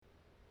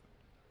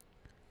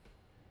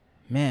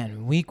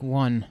Man, week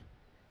 1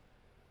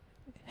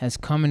 has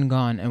come and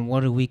gone, and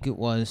what a week it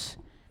was.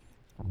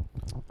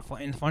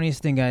 And the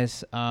funniest thing,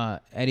 guys,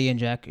 Eddie and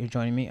Jack, you're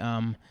joining me.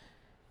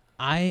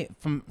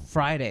 From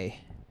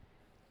Friday,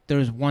 there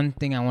was one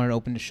thing I wanted to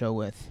open the show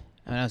with,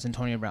 and that was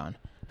Antonio Brown.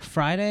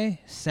 Friday,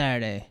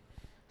 Saturday,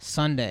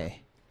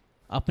 Sunday,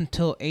 up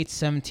until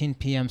 8:17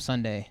 p.m.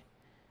 Sunday,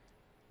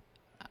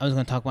 I was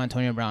going to talk about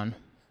Antonio Brown.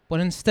 But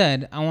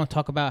instead, I want to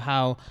talk about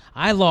how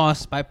I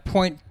lost by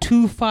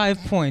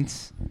 0.25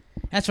 points.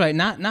 That's right,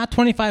 not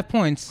 25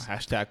 points.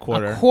 Hashtag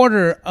quarter. A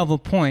quarter of a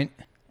point,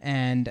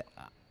 and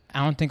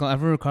I don't think I'll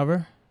ever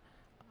recover.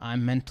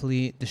 I'm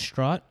mentally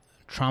distraught,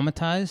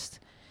 traumatized,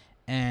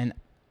 and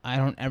I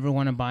don't ever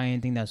want to buy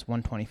anything that's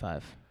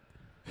 125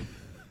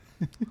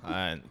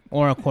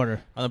 or a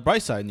quarter. On the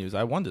bright side news,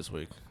 I won this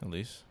week, at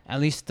least. At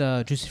least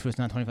Juicy Fruit's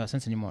not 25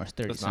 cents anymore. It's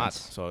 30 It's cents. not,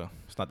 so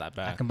it's not that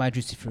bad. I can buy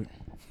Juicy Fruit.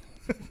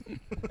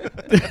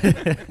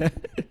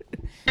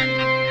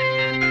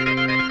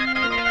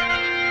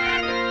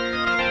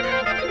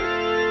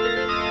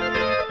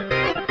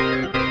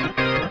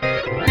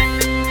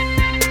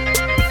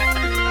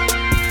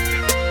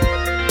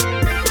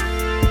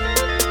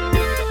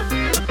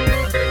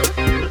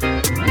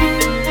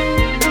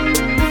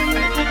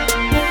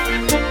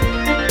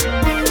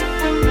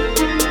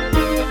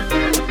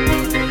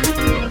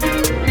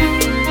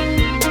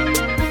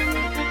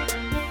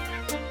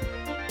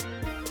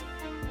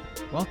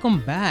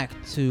 Welcome back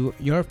to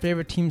Your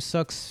Favorite Team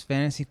Sucks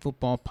Fantasy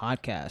Football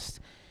Podcast.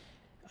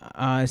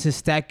 This is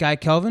Stat Guy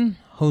Kelvin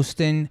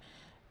hosting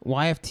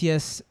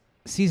YFTS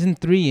Season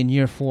 3 in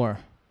Year 4.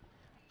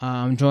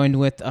 I'm joined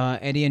with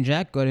Eddie and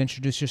Jack. Go ahead and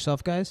introduce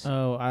yourself, guys.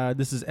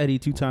 This is Eddie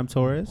Two-Time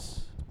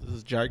Torres. This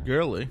is Jack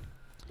Gurley.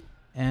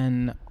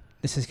 And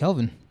this is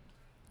Kelvin.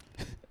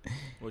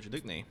 What's your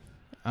nickname?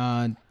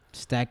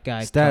 Stat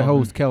Guy Stat Kelvin.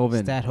 host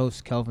Kelvin. Stat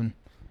host Kelvin.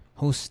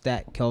 Host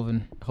Stat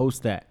Kelvin. Host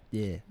Stat.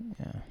 Yeah.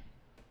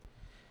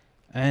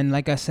 And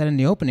like I said in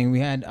the opening,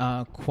 we had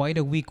quite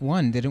a week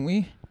 1, didn't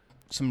we?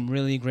 Some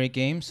really great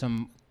games,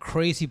 some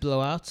crazy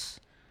blowouts.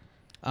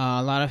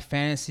 A lot of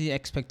fantasy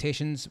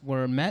expectations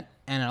were met,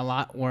 and a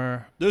lot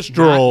were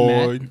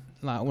destroyed. Not met.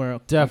 A lot were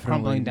Definitely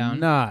crumbling down.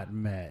 not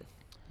met.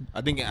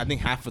 I think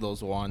half of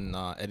those were on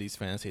Eddie's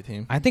fantasy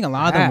team. I think a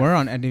lot of them were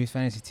on Eddie's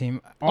fantasy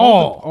team.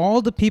 All.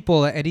 All the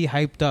people that Eddie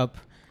hyped up,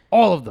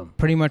 All of them.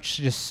 pretty much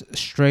just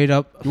straight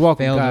up You're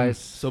welcome, failed him. guys.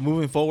 So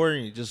moving forward,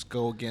 you just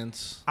go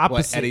against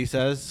Opposite. what Eddie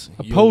says.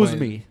 You Oppose win.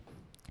 me.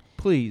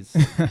 Please.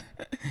 All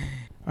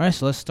right,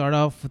 so let's start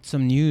off with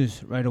some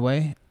news right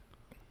away.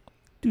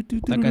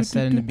 Like I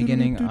said in the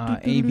beginning,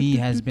 AB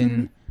has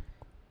been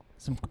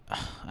some.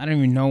 I don't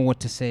even know what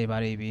to say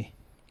about AB.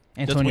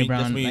 Antonio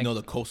Brown. That's when you like, know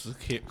the coast is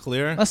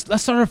clear. let's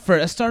start off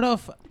first. Let's start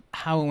off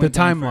how it went The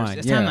down timeline.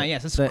 first. Yeah. Timeline.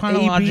 Yes, let's The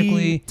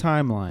chronologically AB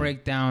timeline.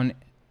 break down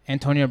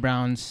Antonio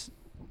Brown's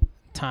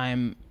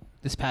time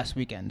this past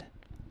weekend.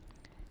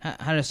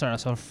 How did it start?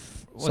 So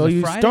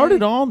you Friday?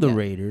 started on the Yeah.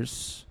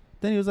 Raiders.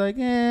 Then he was like,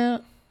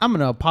 I'm going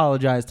to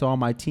apologize to all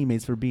my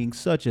teammates for being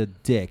such a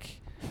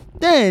dick.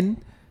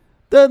 Then,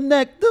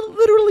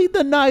 literally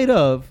the night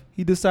of,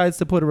 he decides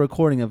to put a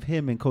recording of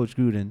him and Coach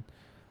Gruden.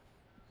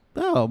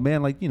 Oh,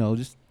 man,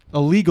 just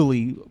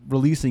illegally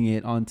releasing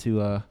it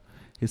onto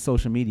his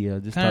social media.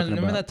 Just Kinda talking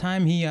remember about. that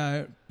time he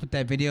put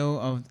that video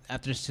of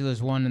after the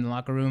Steelers won in the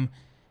locker room,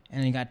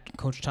 and he got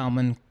Coach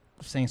Tomlin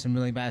saying some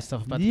really bad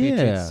stuff about the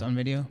Patriots on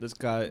video. This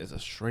guy is a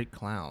straight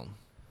clown.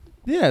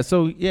 Yeah,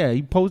 so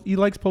he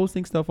likes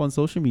posting stuff on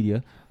social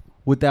media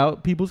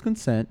without people's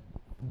consent.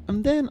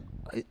 And then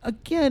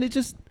again,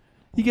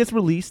 he gets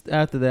released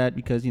after that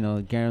because,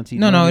 guaranteed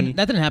money. No,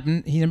 that didn't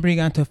happen. He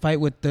got into a fight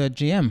with the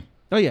GM.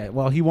 Oh yeah,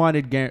 well he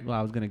wanted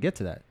I was going to get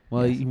to that.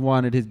 Well, Yes. he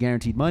wanted his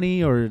guaranteed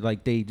money, or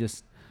they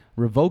just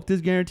revoked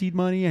his guaranteed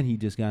money, and he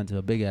just got into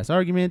a big ass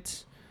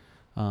argument.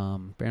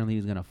 Apparently he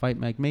was going to fight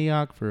Mike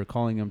Mayock for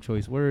calling him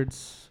choice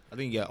words. I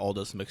think you got all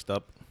this mixed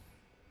up.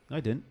 I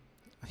didn't.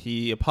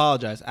 He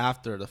apologized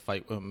after the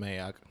fight with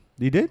Mayock.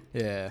 You did?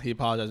 Yeah, he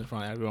apologized in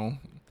front of everyone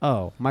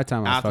Oh, my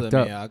time was after fucked the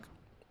up. Mayock.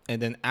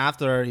 And then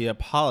after he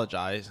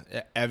apologized,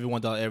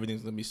 everyone thought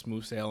everything's going to be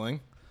smooth sailing.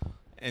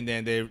 And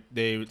then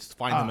they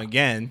fined him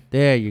again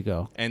There you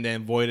go. and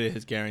then voided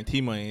his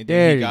guarantee money. And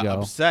There then he you got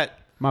go. upset,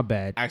 My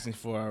bad. asking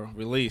for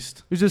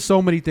released. There's just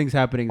so many things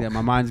happening that my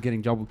mind's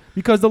getting jumbled.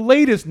 Because the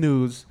latest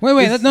news. Wait,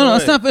 It's no,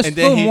 it's good. not. It's And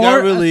then he more. got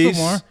That's released,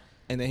 more.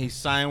 and then he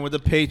signed with the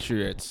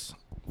Patriots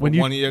for When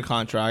you- 1-year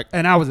contract.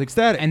 And I was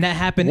ecstatic. And that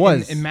happened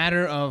in a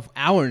matter of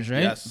hours,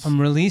 right? Yes. From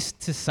release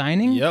to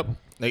signing. Yep,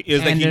 it was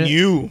like And he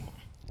knew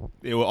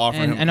they were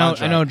offering And him I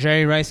contract. know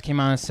Jerry Rice came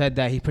out and said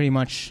that he pretty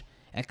much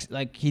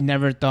he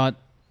never thought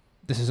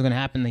this was going to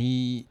happen.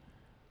 He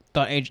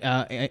thought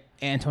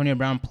Antonio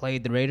Brown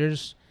played the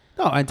Raiders.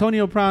 No,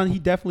 Antonio Brown, he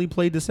definitely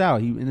played this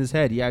out. In his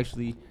head, he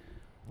actually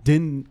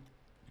didn't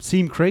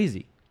seem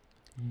crazy.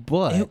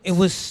 But It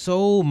was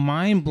so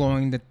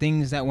mind-blowing, the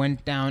things that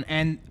went down,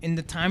 and in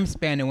the time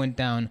span it went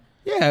down.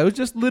 yeah, it was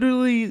just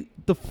literally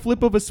the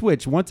flip of a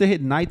switch. Once it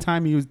hit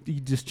nighttime, he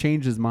just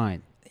changed his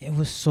mind. It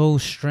was so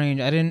strange.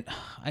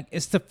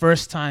 It's the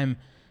first time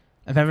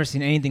I've ever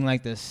seen anything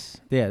like this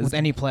Yeah, with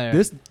any player.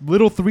 This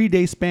little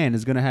 3-day span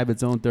is going to have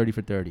its own 30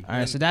 for 30. All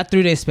right, so that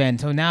 3-day span.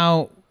 So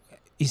now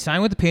he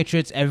signed with the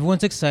Patriots.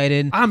 Everyone's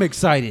excited. I'm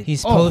excited.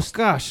 He's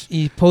gosh.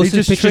 He posted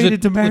just pictures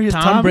traded with Demaryius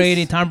Tom Thomas?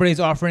 Brady. Tom Brady's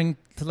offering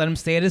to let him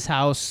stay at his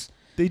house.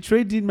 They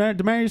traded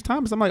Demaryius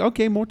Thomas. I'm like,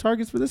 okay, more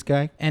targets for this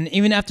guy. And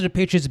even after the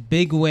Patriots'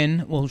 big win,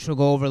 which we'll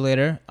go over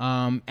later,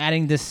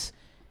 adding this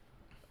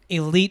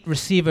elite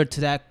receiver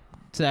to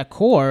that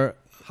core.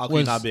 How can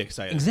you not be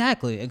excited?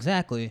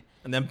 Exactly.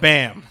 And then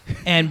bam.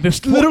 And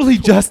before, Literally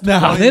just now.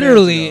 20 minutes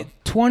literally ago.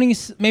 20,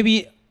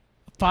 maybe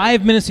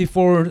 5 minutes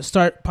before we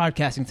start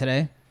podcasting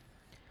today,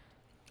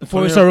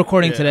 before we start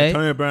recording today,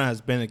 Antonio Brown has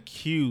been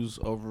accused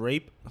of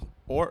rape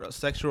or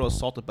sexual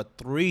assault by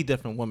 3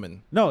 different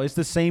women. No, it's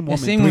the same the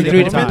woman. same one 3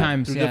 different times.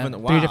 times. Three Yeah, different-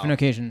 3 wow. different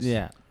occasions.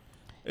 Yeah.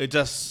 It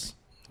just,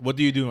 what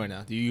do you do right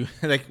now? Do you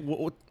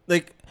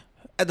like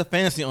as a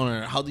fantasy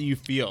owner? How do you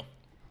feel?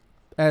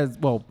 As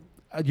well,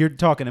 you're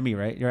talking to me,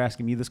 right? You're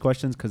asking me this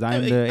questions because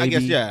I'm the I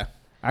guess AB. yeah.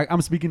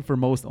 I'm speaking for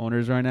most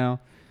owners right now.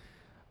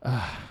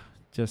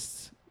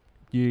 Just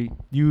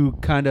you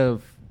kind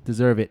of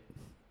deserve it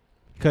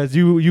because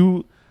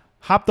you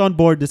hopped on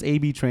board this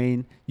AB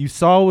train. You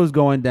saw what was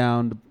going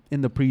down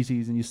in the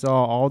preseason. You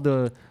saw all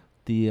the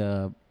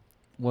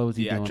what was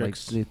he doing? Like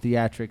Theatrics. the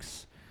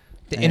theatrics,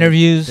 The and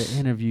interviews, the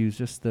interviews,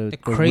 just the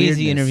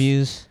crazy weirdness.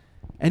 interviews.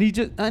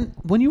 And and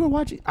when you were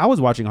watching, I was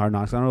watching Hard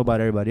Knocks. I don't know about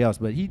everybody else,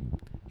 but he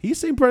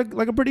seemed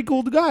like a pretty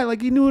cool guy.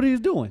 Like he knew what he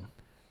was doing.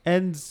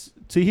 And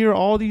to hear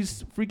all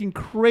these freaking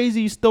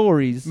crazy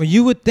stories, But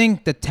you would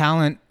think the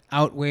talent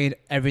outweighed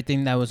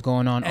everything that was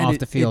going on and off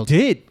the field.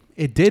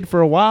 It did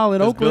for a while in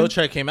Bill Oakland.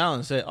 Belichick came out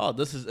and said, "Oh,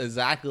 this is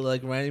exactly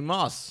like Randy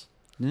Moss.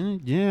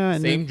 Yeah,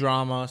 and Same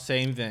drama,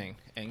 same thing."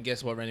 And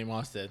guess what? Randy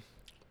Moss did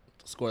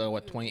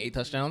scored 28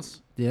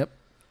 touchdowns. yep.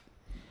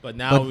 But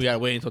now But- we gotta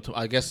wait until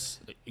I guess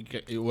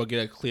we'll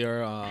get a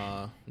clear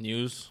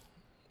news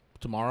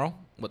tomorrow.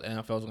 What the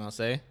NFL is gonna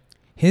say.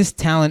 His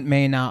talent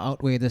may now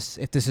outweigh this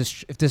if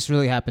this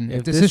really happened. If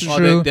If this this is is-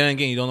 true, Then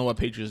again, you don't know what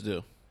Patriots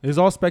do. It's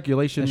all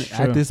speculation That's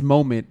true. at this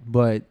moment,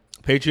 but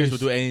Patriots will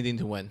It's- do anything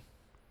to win.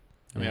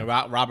 I mean,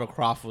 Yeah. Robert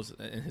Kraft was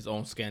in his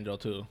own scandal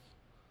too.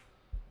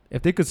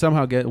 if they could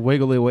somehow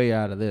wiggle their way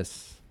out of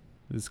this,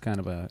 it's kind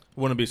of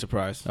Wouldn't be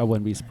surprised. I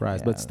wouldn't be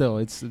surprised. Yeah. But still,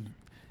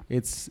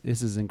 this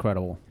is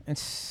incredible.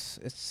 it's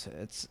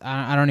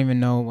I don't even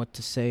know what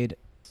to say.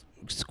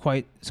 It's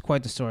quite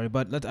the story.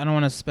 But I don't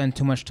want to spend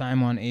too much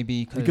time on AB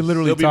We because could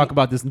literally There'll be- talk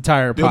about this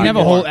entire there'll we be can have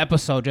podcast. a more. whole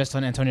episode just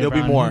on Antonio There'll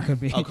Brown. be more It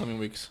could be. upcoming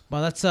weeks. But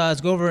let's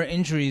go over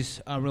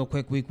injuries real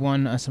quick. Week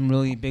 1, some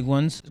really big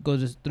ones. Go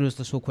through this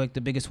list real quick.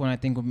 The biggest one I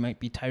think might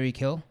be Tyreek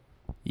Hill.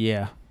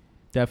 Yeah,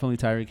 definitely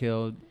Tyreek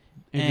Hill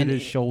injured And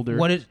his shoulder.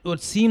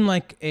 What seemed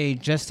like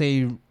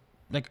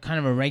kind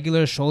of a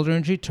regular shoulder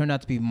injury turned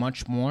out to be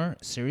much more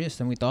serious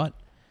than we thought.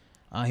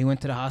 He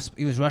went to the hospital.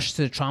 He was rushed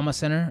to the trauma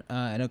center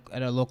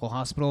at a local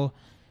hospital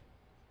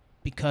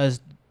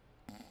because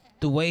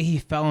the way he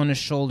fell on his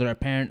shoulder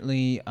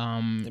apparently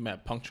They might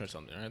have puncture or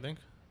something. I think.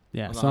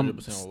 yeah, I'm not some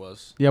 100% what it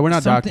was. yeah, we're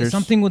not doctors.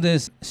 something with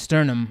his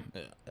sternum.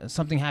 Yeah.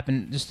 Something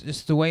happened.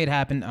 Just the way it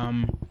happened.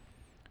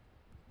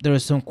 There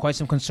was quite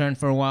some concern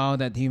for a while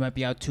that he might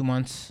be out 2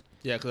 months.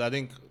 Yeah, because I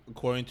think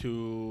according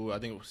to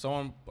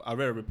I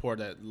read a report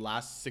that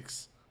last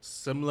 6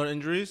 similar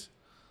injuries,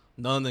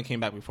 none of them came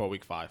back before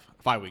week 5.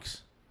 5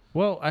 weeks.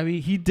 Well, I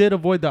mean, he did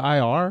avoid the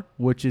IR,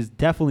 which is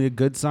definitely a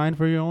good sign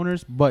for your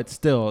owners. But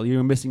still,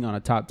 you're missing on a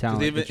top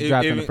talent even- that you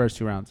drafted in the even- first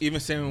 2 rounds. Even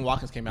Sammy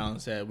Watkins came out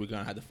and said we're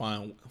gonna have to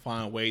find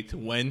a way to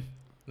win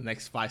the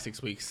next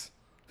 5-6 weeks.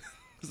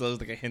 So it was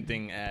like a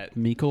hinting at.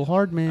 Mecole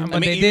Hardman.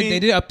 But mean, they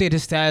did update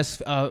his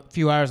status a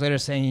few hours later,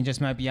 saying he just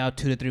might be out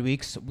 2 to 3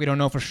 weeks. We don't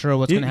know for sure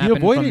what's going to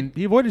happen.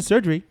 He avoided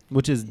surgery,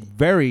 which is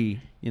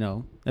very,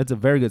 that's a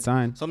very good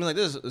sign. Something like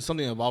this is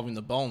something involving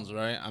the bones,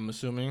 right? I'm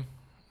assuming.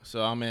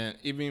 So, I mean,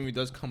 even if he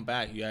does come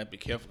back, you got to be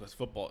careful because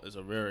football is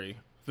a very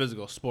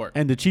physical sport.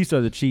 And the Chiefs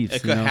are the Chiefs.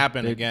 It could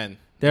happen again.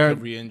 they're- They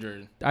could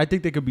re-injured. I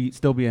think they could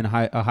still be in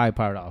a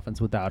high-powered offense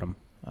without him.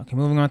 Okay,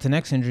 moving on to the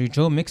next injury.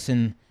 Joe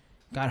Mixon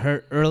got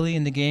hurt early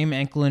in the game,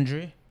 ankle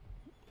injury.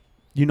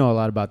 You know a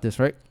lot about this,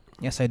 right?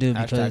 Yes, I do.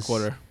 Hashtag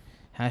quarter.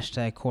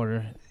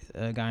 #quarter.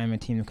 A guy on my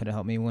team could have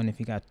helped me win if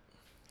he got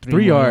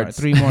 3 yards.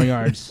 3 more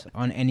yards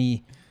on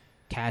any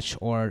catch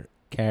or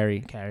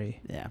Carry. carry.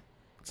 Yeah.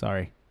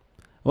 Sorry.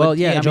 Well, But,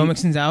 yeah. Joe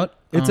Mixon's out.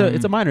 It's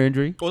a minor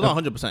injury. Well, not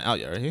 100% out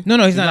yet, right? No,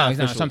 he's He's not. not out. He's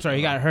not. officially I'm sorry.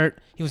 He out. got hurt.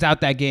 He was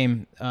out that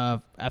game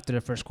after the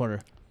first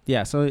quarter.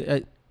 Yeah.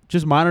 So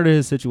just monitor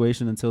his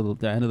situation until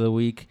the end of the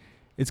week.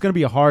 It's going to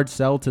be a hard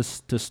sell to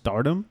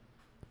start him,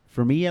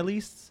 for me at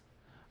least,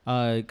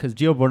 because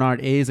Gio Bernard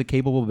is a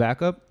capable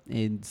backup,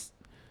 and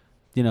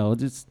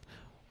just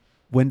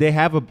when they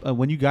have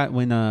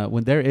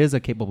when there is a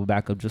capable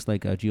backup just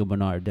like Gio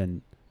Bernard,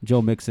 then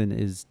Joe Mixon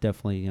is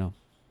definitely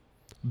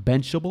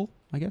benchable,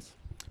 I guess.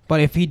 But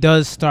if he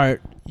does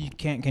start,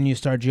 can you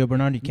start Gio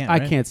Bernard? You can't. I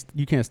right? can't.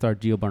 You can't start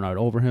Gio Bernard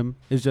over him.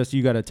 It's just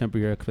you got to temper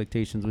your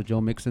expectations with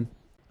Joe Mixon.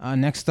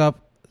 Next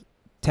up,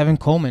 Tevin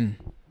Coleman.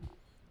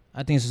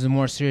 I think this is a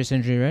more serious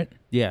injury, right?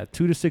 Yeah,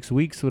 2 to 6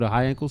 weeks with a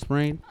high ankle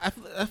sprain. I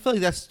feel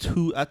like that's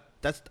too.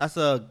 That's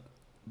a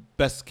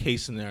best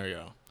case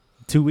scenario.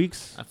 2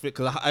 weeks. I feel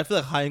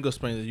like high ankle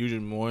sprains is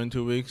usually more than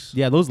 2 weeks.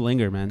 Yeah, those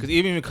linger, man. Because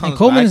even if it comes And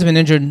Coleman's back, been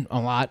injured a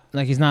lot.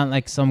 Like he's not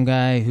like some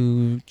guy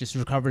who just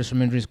recovers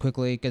from injuries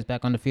quickly, gets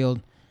back on the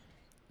field.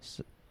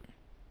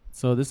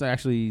 So this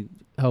actually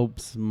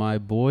helps my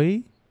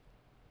boy,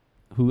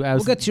 who as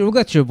We'll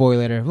get to your boy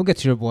later. We'll get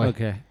to your boy.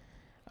 Okay.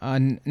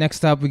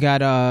 Next up, we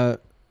got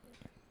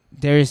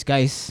Darius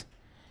Geis.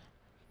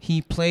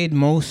 He played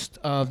most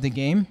of the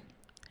game.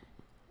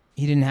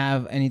 He didn't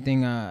have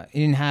anything. He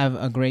didn't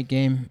have a great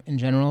game in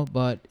general,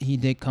 but he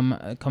did came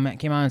out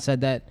and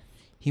said that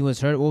he was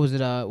hurt. What was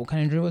it? What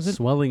kind of injury was it?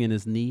 Swelling in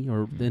his knee,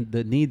 or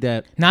the knee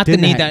that Not the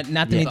didn't knee have-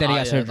 that he got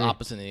the surgery.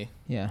 opposite knee.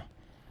 Yeah.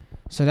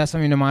 So that's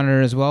something to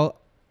monitor as well.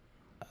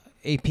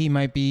 AP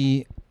might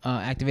be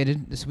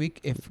activated this week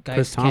if guys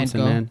Chris can't Thompson,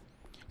 go. man.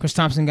 Chris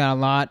Thompson got a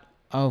lot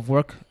of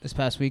work this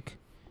past week.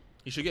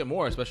 You should get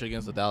more, especially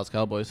against the Dallas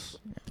Cowboys.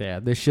 Yeah,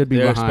 they should be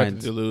They're expected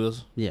behind. to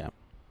lose. Yeah.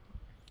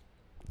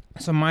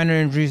 Some minor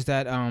injuries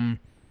that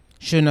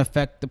shouldn't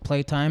affect the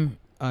play time.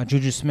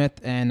 Juju Smith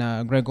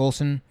and Greg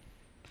Olson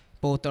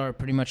both are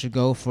pretty much a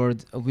go for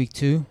a week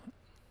 2.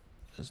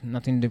 There's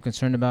nothing to be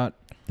concerned about.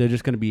 They're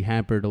just going to be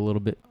hampered a little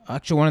bit.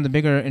 Actually, one of the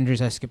bigger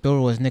injuries I skipped over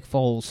was Nick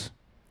Foles.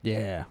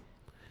 Yeah.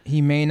 He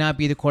may not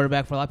be the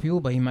quarterback for a lot of people,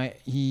 but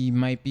he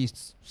might be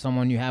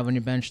someone you have on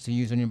your bench to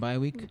use on your bye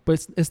week.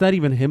 But it's not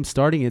even him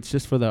starting. It's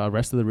just for the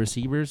rest of the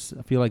receivers.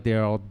 I feel like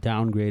they're all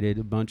downgraded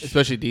a bunch.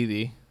 Especially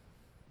DD.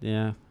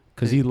 Yeah.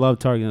 Because he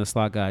loved targeting the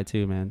slot guy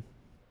too, man.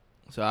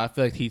 So I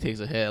feel like he takes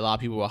a hit. A lot of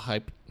people will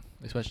hype,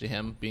 especially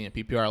him being in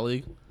PPR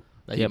league,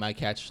 that he Yep. might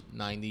catch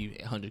 90,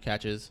 100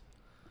 catches.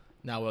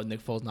 Now with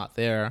Nick Foles not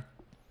there.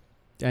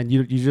 And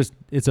you just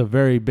it's a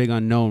very big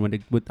unknown I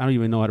don't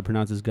even know how to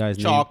pronounce this guy's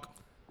name. Chalk.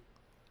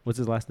 What's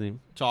his last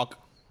name? Chalk.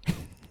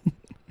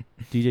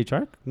 DJ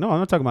Chark? No, I'm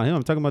not talking about him.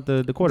 I'm talking about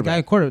the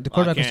quarterback. The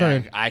quarterback who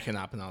started. I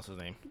cannot pronounce his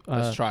name. Uh,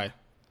 Let's try.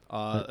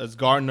 It's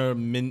Gardner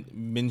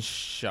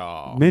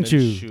Minshew.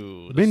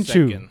 Minshew. The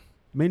second.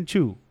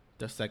 Minshew.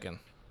 The second.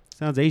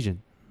 Sounds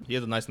Asian. He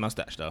has a nice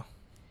mustache though.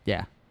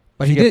 Yeah.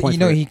 But Should he get did. points You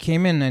know, for it. he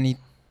came in and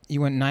he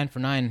went 9 for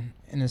 9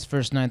 in his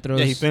first 9 throws.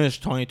 Yeah, he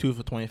finished 22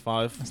 for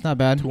 25. That's not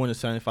bad.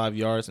 275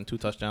 yards and 2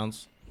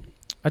 touchdowns.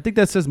 I think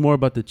that says more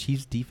about the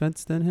Chiefs'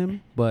 defense than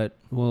him. But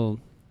well,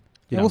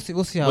 Yeah, we'll see.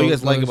 We'll see how. What do you it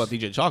guys like goes. about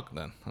DJ Chalk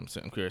then? I'm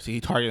curious.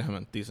 He targeted him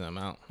a decent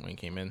amount when he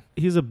came in.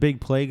 he's a big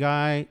play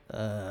guy.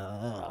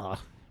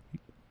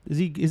 Is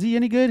he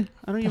any good?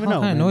 I don't even know.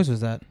 What kind of man. noise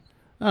was that?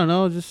 I don't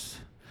know. Just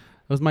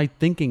it was my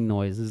thinking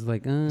noise. It's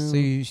like So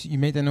you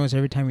make that noise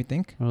every time you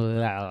think?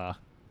 Oh,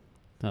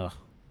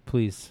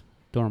 please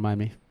don't remind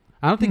me.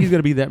 I don't think he's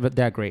gonna be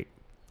that great.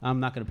 I'm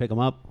not gonna pick him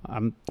up.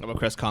 How about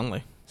Chris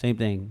Conley? Same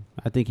thing.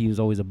 I think he was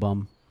always a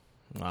bum.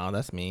 Wow,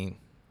 that's mean.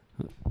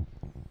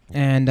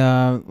 And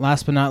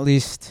last but not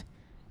least,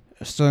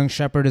 Sterling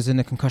Shepard is in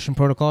the concussion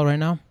protocol right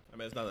now. I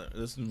mean,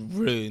 there's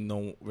really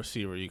no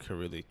receiver you could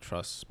really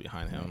trust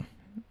behind him.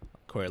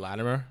 Corey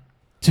Latimer,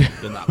 they're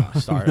not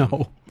gonna start him.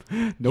 No.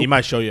 Nope. He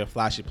might show you a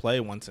flashy play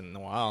once in a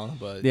while,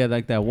 but Yeah,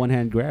 like that one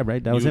hand grab,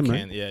 right? That was him,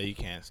 right? Yeah, you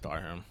can't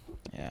start him.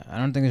 Yeah, I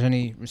don't think there's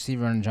any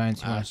receiver on the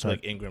Giants who I want to feel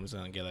start. like Ingram's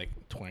gonna get like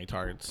 20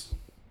 targets.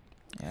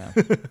 Yeah.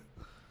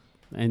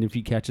 And if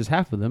he catches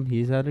half of them,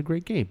 he's had a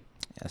great game.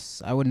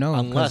 Yes, I would know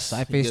Unless because I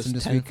he faced gets him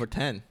this 10 week. for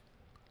 10.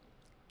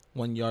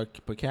 1 yard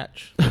per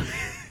catch.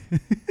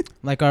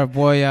 Like our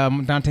boy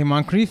Dante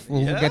Moncrief,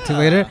 we'll get to Yeah.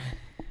 later.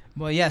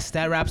 But yes,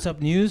 that wraps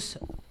up news.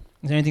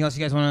 Is there anything else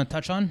you guys want to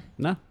touch on,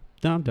 No,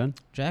 I'm done.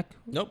 Jack?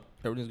 Nope,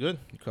 everything's good.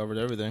 You covered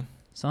everything.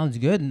 Sounds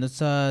good.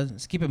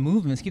 Let's keep it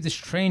moving. Let's keep this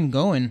train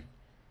going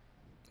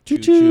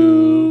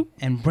Choo-choo.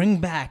 and bring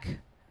back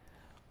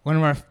one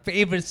of our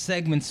favorite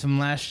segments from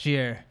last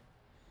year: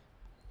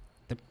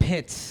 the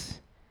pits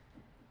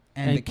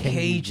and the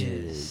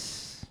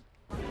cages.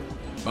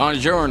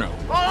 Buongiorno.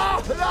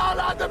 Oh, no,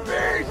 not the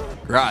beast!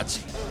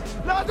 Grazie.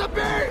 Not the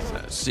beast!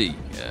 Sì,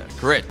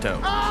 corretto.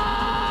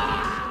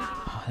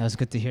 Oh, that was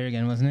good to hear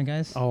again, wasn't it,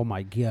 guys? Oh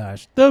my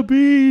gosh, the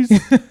beast!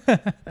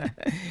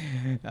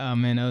 Oh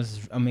man, that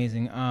was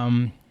amazing.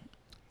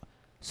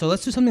 So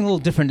let's do something a little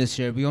different this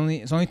year.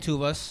 It's only 2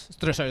 of us.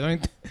 Sorry, only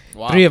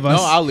Wow. 3 of us.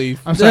 No, I'll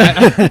leave. I'm sorry.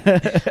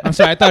 I'm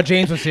sorry. I thought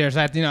James was here, so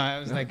I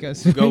was like,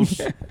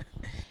 Ghost.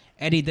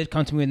 Eddie did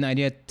come to me with an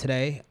idea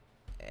today,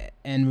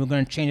 and we're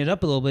going to change it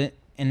up a little bit.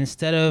 And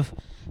instead of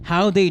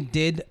how they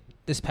did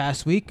this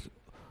past week,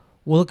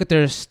 we'll look at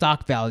their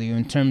stock value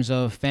in terms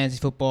of fantasy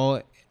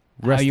football.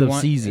 Rest of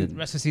season.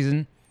 Rest of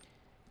season.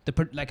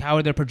 Like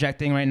how they're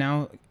projecting right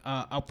now,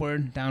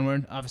 upward,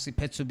 downward. Obviously,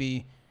 Pitts would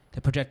be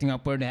they're projecting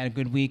upward. They had a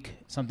good week.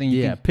 Something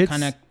you Yeah, can Pitts-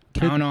 kind of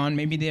count on.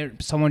 Maybe they're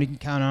someone you can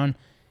count on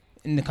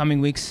in the coming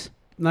weeks.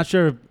 Not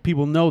sure if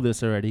people know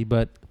this already,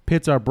 but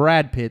Pitts are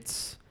Brad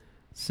Pitts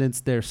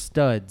since they're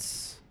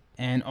studs.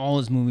 And all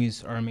his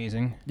movies are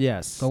amazing.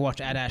 Yes. Go watch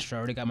Ad Astra. I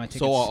already got my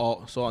tickets.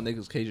 So are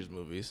Nicolas Cage's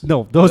movies.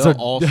 No, those They're are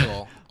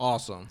also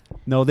awesome.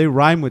 no. They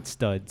rhyme with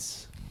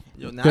studs.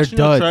 Yo, They're National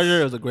duds.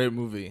 Treasure is a great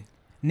movie.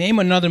 Name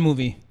another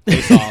movie.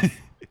 Face Off,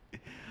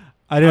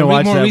 I didn't A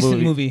watch more that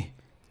recent movie.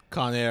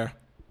 Con Air.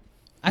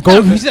 I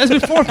thought that's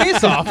before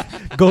Face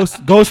Off.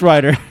 Ghost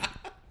Rider.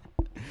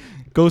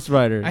 Ghost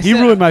Rider. I He said-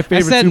 ruined my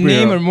favorite I said superhero.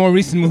 name a more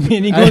recent movie,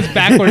 and he goes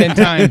backward in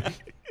time.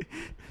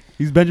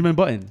 He's Benjamin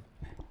Button.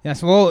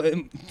 Yes, well,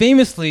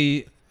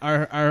 famously,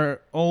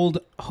 our old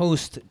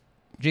host,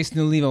 Jason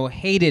Olivo,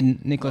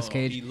 hated Nicolas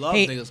Cage. He loves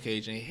Hey, Nicolas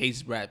Cage and he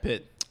hates Brad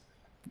Pitt.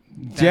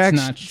 That's Jack,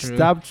 not true.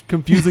 stop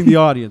confusing the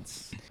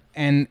audience.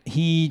 And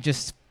he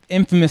just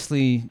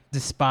infamously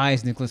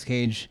despised Nicolas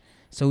Cage.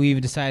 So we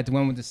decided to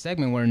went with the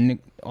segment where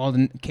all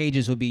the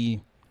Cages would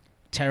be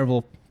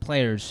terrible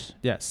players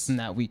Yes. in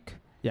that week.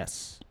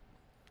 Yes.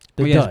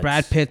 We They're have duds.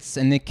 Brad Pitts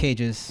and Nick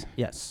Cages.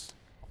 Yes.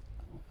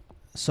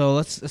 So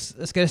let's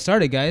get it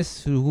started,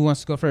 guys. Who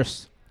wants to go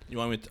first? You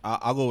want me?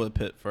 I'll go with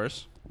Pitt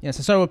first. Yes,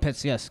 let's start with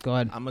Pitts. Yes, go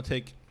ahead. I'm gonna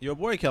take your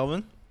boy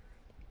Kelvin.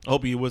 I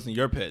hope he wasn't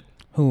your Pitt.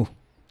 Who?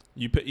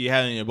 You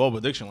had it in your bowl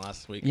prediction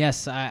last week.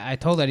 Yes, I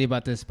told Eddie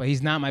about this, but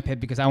he's not my Pitt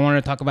because I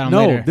wanted to talk about him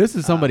No, later. this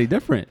is somebody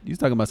different. He's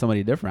talking about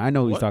somebody different. I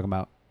know who he's What? talking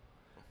about.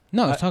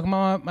 No, I was talking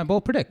about my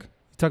bold predict. You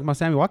talking about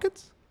Sammy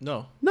Watkins?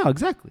 No. No,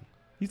 exactly.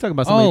 He's talking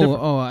about somebody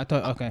different. I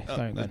thought. Okay,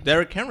 sorry. Go ahead.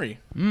 Derrick Henry.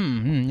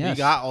 Yes.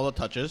 He got all the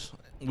touches.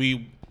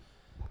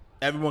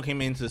 Everyone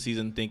came into the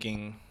season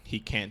thinking he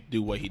can't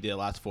do what he did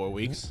last 4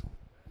 weeks,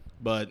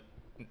 but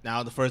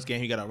now the first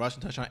game he got a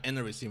rushing touchdown and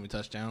a receiving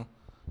touchdown.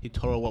 He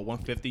totaled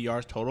 150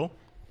 yards total.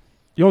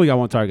 You only got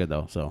one target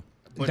though, so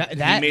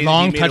That He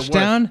long made it work.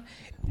 touchdown.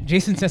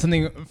 Jason said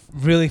something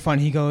really fun.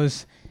 He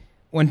goes,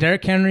 when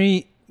Derrick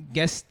Henry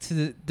gets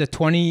to the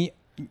 20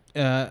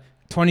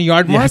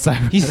 yard mark, Yes, I-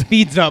 he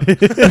speeds up.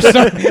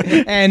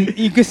 And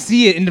you can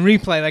see it in the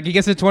replay. Like he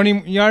gets to the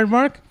 20-yard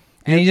mark,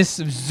 and he just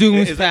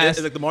zooms It's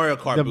past. like the Mario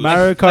Kart. the boost.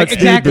 Mario Kart Like, speed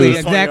exactly, boost.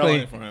 It's a 20-yard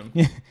exactly. line for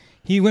him.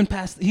 He went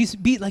past. He's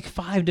beat like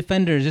 5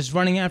 defenders just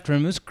running after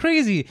him. It was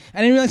crazy. I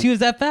didn't realize he was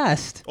that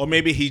fast. Or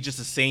maybe he's just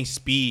the same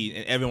speed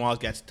and everyone else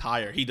gets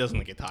tired. He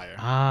doesn't get tired.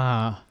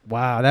 Ah,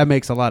 Wow, that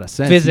makes a lot of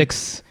sense.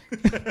 physics.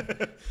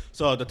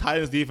 So the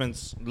Titans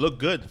defense looked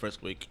good the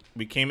first week.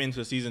 We came into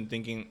the season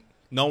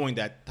knowing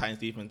that Titans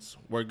defense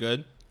were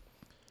good.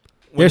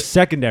 Their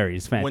secondary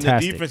is When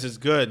fantastic. the defense is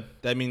good,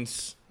 that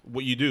means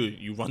what you do,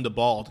 you run the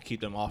ball to keep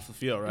them off the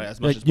field, right?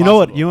 As much as Like, you know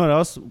what? possible. You know what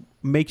else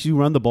makes you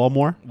run the ball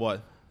more?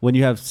 What? When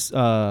you have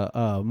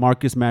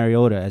Marcus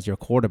Mariota as your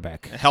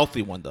quarterback. A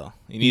healthy one, though.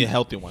 You need a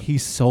healthy one.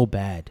 He's so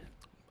bad.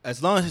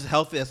 As long as he's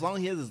healthy, as long as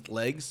he has his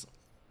legs,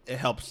 it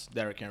helps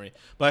Derrick Henry.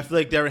 But I feel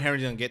like Derrick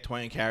Henry's gonna get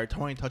 20 carries,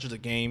 20 touches a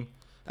game.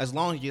 As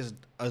long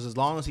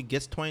as he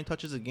gets 20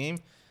 touches a game,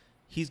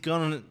 he's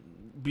gonna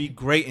be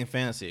great in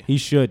fantasy. He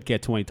should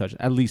get 20 touches,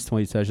 at least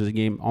 20 touches a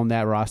game on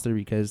that roster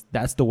because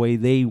that's the way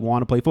they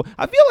want to play football.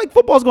 I feel like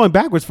football's going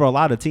backwards for a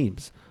lot of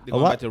teams. They're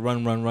going back to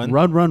run.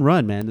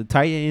 Run, man. The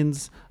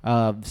Titans,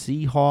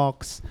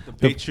 Seahawks, The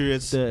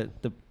Patriots.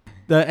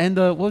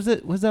 what was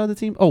it? What's the other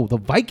team? Oh, the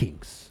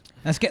Vikings.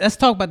 Let's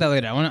talk about that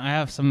later. I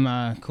have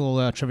some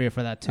cool trivia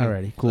for that too.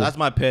 Alrighty, cool. That's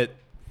my pit.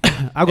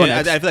 I'll go And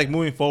next. I feel like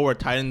moving forward,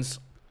 Titans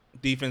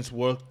defense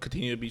will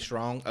continue to be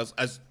strong,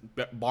 as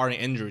barring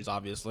injuries,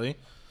 obviously.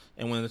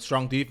 And when a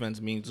strong defense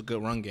means a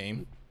good run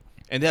game,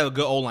 and they have a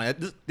good O line.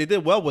 They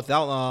did well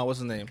without what's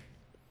his name?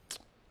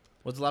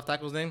 What's the left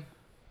tackle's name?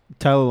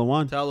 Tyler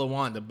Lewan. Tyler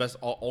Lewan, the best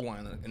O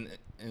line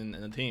in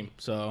the team.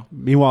 So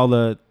Meanwhile,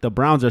 the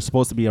Browns are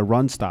supposed to be a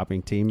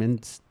run-stopping team,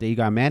 and they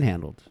got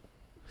manhandled.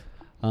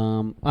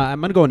 I'm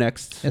going to go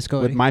next Let's go,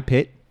 with Eddie. my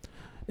pit.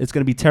 It's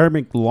going to be Terry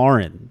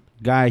McLaurin,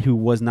 guy who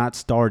was not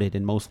started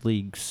in most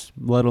leagues,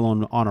 let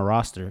alone on a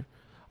roster.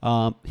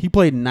 He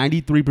played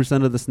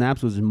 93% of the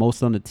snaps, was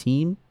most on the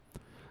team.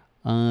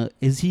 I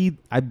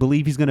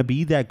believe he's going to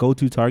be that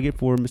go-to target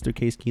for Mr.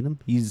 Case Keenum.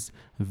 He's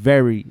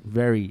very,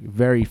 very,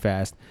 very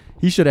fast.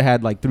 He should have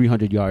had like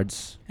 300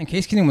 yards. And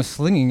Case Keenum was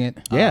slinging it.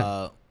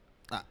 Yeah.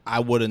 I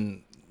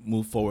wouldn't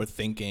move forward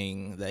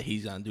thinking that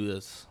he's gonna do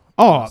this.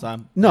 Oh, all the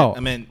time. no. I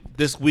mean,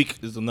 this week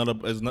is an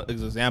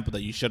example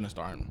that you shouldn't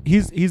start him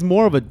He's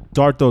more of a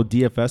dart throw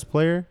DFS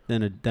player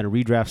than a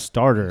redraft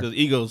starter. because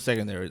Eagles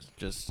secondary is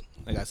just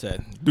like I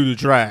said, do the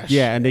trash.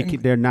 Yeah, and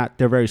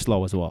they're very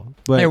slow as well.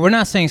 But Hey, we're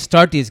not saying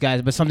start these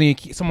guys, but someone you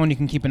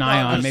can keep an No, eye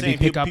I'm on, just maybe saying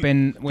pick people- up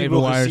in waiver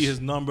People can wires. see his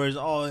numbers.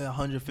 Oh,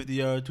 150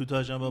 yards, 2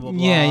 touchdowns, blah blah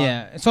blah.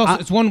 Yeah. It's also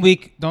it's 1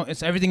 week.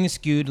 It's everything is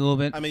skewed a little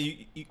bit. I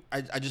mean,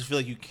 I just feel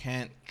like you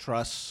can't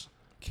trust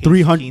Case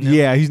 300. Keenum.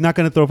 Yeah, he's not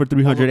going to throw for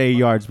 380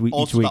 yards each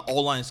Also, week. the O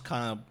line is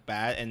kind of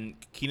bad, and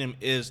Keenum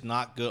is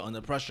not good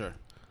under pressure.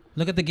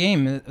 Look at the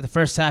game. The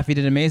first half he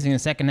did amazing. The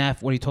second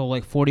half, what he told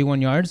like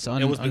 41 yards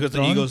on. It was on because the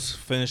throwing. Eagles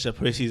finished the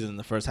preseason in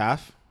the first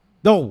half.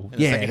 No, And the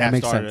yeah, second that half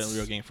makes started sense. a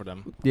real game for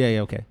them. Yeah,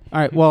 okay. All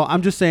right. Well,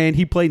 I'm just saying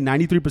he played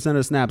 93% of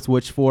the snaps,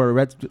 which for a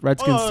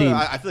Redskins team.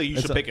 I feel like you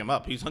That's should a- pick him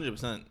up. He's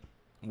 100%.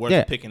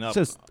 worth picking up.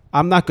 Just,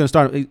 I'm not going to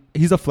start.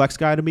 He's a flex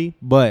guy to me,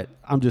 but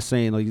I'm just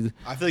saying, like,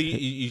 I feel like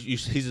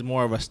he's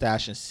more of a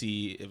stash and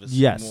see if it's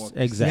yes, more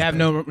exactly. You have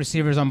no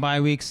receivers on bye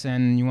weeks,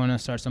 and you want to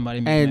start somebody.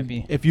 And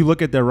Maybe if you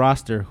look at their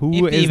roster,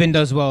 who if is even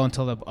does well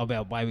until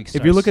about bye week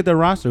starts. if you look at their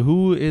roster,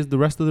 who is the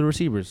rest of the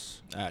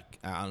receivers? I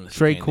honestly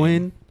Trey can't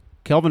Quinn, name.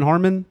 Kelvin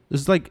Harmon.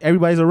 This is like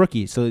everybody's a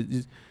rookie, so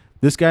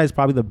this guy is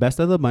probably the best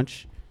of the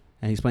bunch,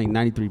 and he's playing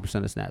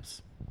 93% of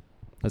snaps.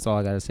 That's all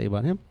I got to say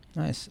about him.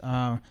 Nice.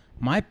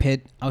 My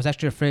pit, I was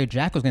actually afraid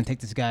Jack was going to take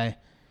this guy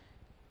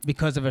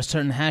because of a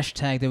certain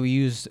hashtag that we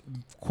use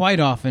quite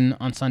often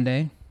on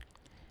Sunday.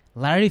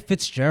 Larry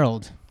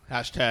Fitzgerald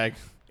Hashtag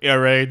air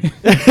raid.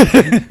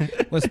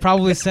 was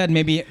probably said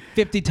maybe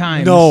 50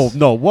 times. No,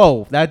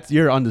 whoa,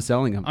 you're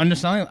underselling him.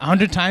 Underselling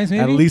 100 times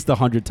maybe? At least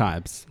 100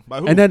 times.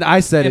 By who? And then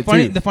I said it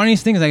too. The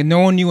funniest thing is like no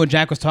one knew what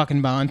Jack was talking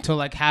about until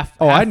like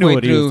halfway I knew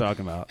what through, he was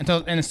talking about.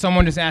 and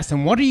someone just asked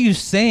him, "What are you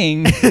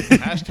saying?"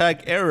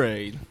 Hashtag air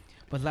raid.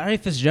 But Larry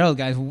Fitzgerald,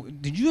 guys,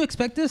 did you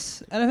expect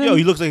this out of him? Yo,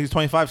 he looks like he's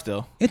 25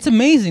 still. It's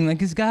amazing. Like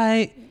this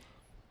guy,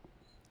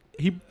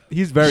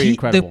 He's very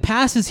incredible. The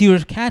passes he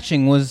was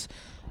catching was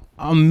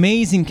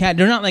amazing. They're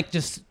not like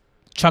just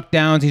chuck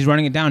downs. He's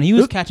running it down. He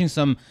was catching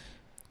some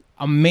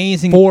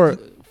amazing.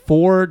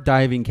 Four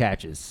diving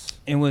catches.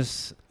 It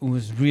was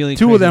really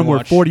Two crazy of them to were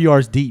watch. 40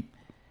 yards deep.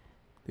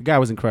 The guy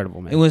was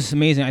incredible, man. It was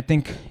amazing. I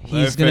think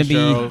he's going to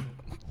be.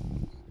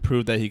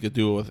 Proved that he could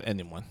do it with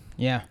anyone.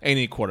 Yeah.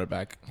 Any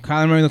quarterback.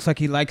 Kyler Murray looks like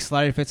he likes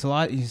Larry Fitz a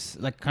lot. He's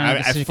like kind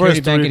of a At security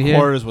first blanket three here.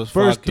 quarters was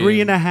First fucking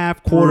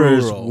 3.5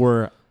 quarters brutal.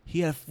 were, He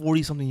had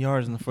 40-something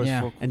yards in the first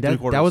Yeah. four, and three that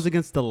quarters. was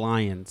against the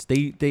Lions.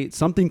 They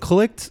something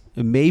clicked.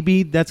 And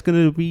maybe that's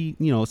going to be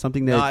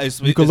something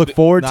that you could look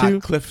forward to.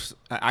 Cliffs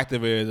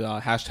activated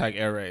hashtag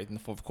air raid in the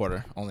fourth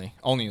quarter only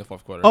in the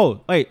fourth quarter.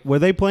 Oh wait, were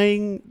they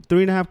playing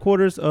 3.5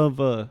 quarters of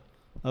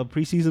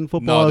preseason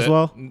football as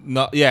well?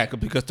 No, yeah,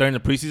 because during the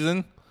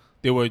preseason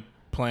they were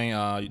playing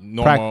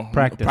normal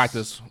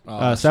practice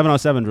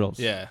 7-on-7 drills.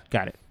 Yeah,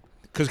 got it.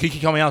 because he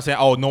keep coming out saying,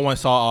 "Oh, no one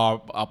saw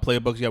our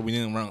playbooks yet. We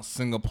didn't run a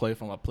single play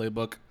from our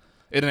playbook.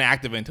 It didn't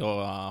activate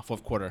until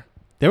fourth quarter."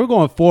 They were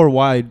going 4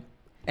 wide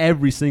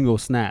every single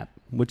snap,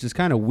 which is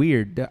kind of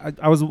weird.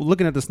 I was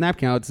looking at the snap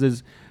counts.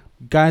 There's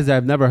guys that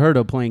I've never heard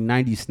of playing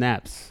 90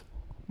 snaps.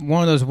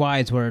 One of those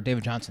wides were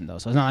David Johnson, though,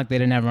 so it's not like they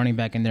didn't have running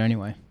back in there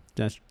anyway.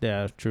 That's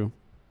true.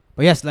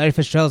 But yes, Larry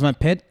Fitzgerald is my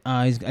pit.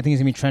 I think he's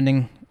gonna be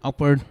trending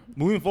upward.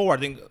 Moving forward,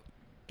 I think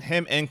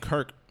him and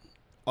Kirk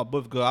are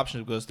both good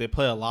options because they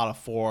play a lot of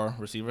 4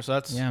 receiver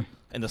sets. Yeah.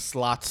 And the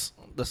slot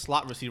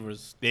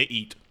receivers, they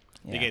eat.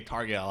 They get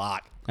targeted a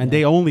lot. And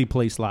they only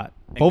play slot.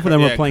 And Both of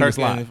them are playing Kirk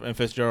the slot. and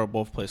Fitzgerald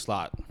both play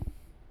slot.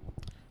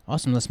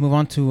 Awesome. Let's move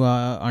on to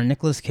our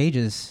Nicolas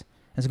Cages.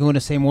 Let's go in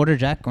the same order.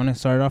 Jack, want to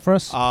start it off for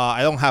us?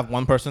 I don't have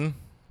one person.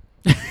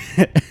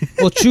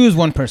 We'll choose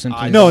one person,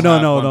 I please. No, don't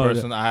have no, one no.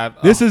 person. I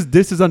have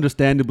This is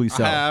understandably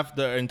so. I have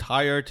the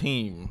entire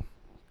team.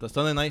 The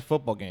Sunday night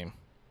football game.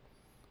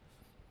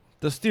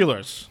 The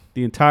Steelers.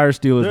 The entire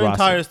Steelers Their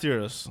roster. entire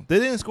Steelers. They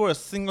didn't score a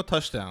single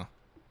touchdown.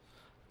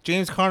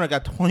 James Conner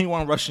got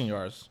 21 rushing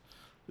yards.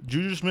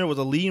 Juju Smith was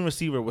a leading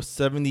receiver with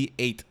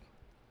 78.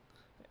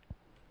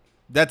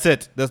 That's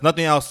it. There's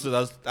nothing else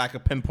that I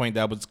could pinpoint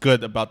that was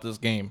good about this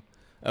game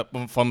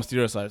from the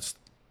Steelers side.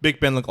 Big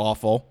Ben looked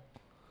awful.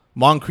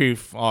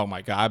 Moncrief, oh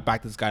my God, I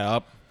backed this guy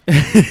up.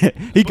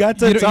 He got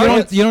to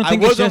targets. You don't I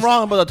think it's wasn't just,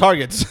 wrong about the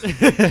targets.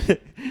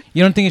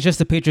 You don't think it's just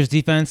the Patriots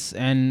defense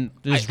and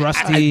just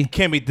rusty? I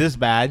can't be this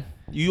bad.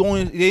 They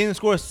didn't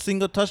score a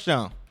single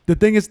touchdown. The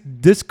thing is,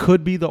 this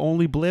could be the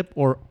only blip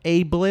or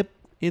a blip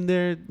in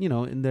their,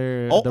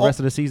 the rest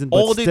of the season. But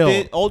all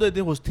still, they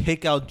did was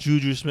take out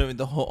Juju Smith, and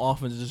the whole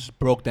offense just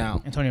broke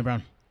down. Antonio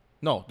Brown.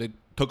 No, they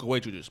took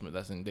away Juju Smith.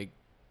 That's in they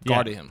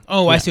guarded him.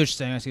 Oh, I see what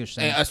you're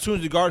saying. And as soon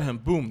as they guarded him,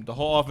 boom, the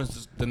whole offense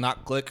just did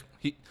not click.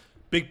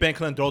 Big Ben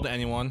couldn't throw to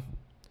anyone.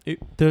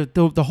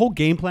 the whole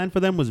game plan for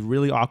them was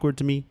really awkward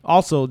to me.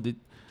 Also,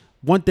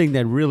 one thing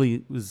that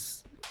really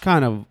was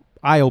kind of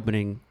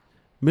eye-opening,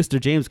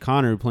 Mr. James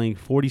Conner playing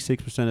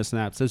 46% of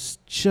snaps. That's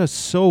just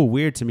so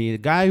weird to me. The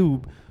guy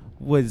who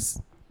was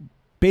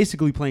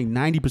basically playing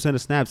 90%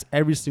 of snaps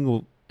every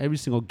single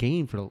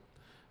game for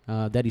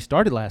that he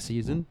started last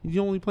season. He's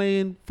only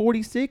playing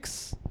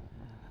 46.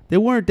 They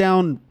weren't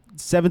down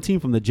 17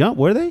 from the jump,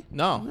 were they?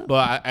 No,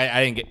 but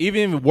I didn't get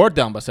even if we were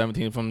down by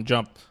 17 from the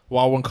jump.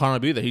 Why wouldn't Conner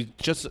be there?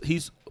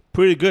 He's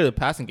pretty good at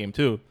passing game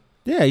too.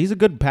 Yeah, he's a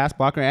good pass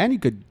blocker and he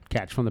could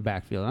catch from the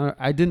backfield.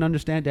 I didn't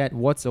understand that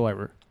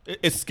whatsoever.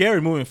 It's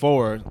scary moving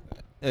forward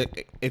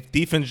if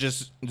defense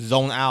just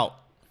zone out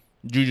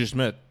Juju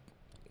Smith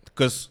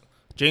because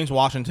James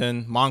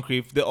Washington,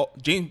 Moncrief,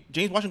 James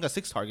Washington got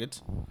 6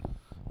 targets.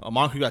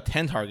 Moncrief got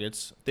 10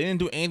 targets. They didn't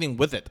do anything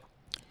with it.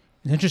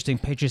 It's interesting.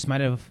 Patriots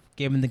might have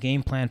given the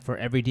game plan for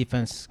every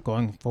defense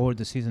going forward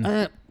this season.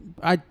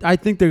 I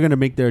think they're going to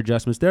make their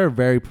adjustments. They're a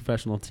very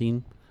professional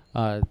team.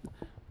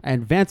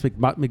 And Vance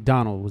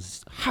McDonald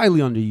was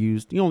highly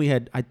underused. He only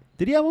had,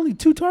 did he have only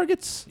 2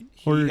 targets?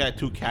 He had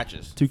 2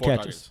 catches. 2 4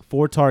 catches. targets.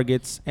 4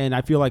 targets. And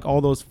I feel like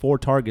all those 4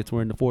 targets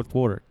were in the fourth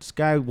quarter. This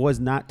guy was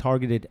not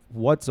targeted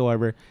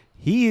whatsoever.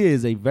 He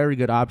is a very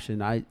good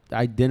option. I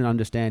didn't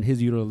understand his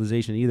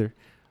utilization either.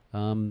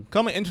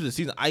 Coming into the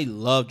season, I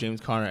love James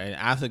Conner. And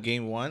after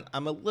game 1,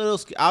 I'm a little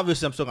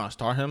obviously, I'm still going to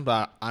start him,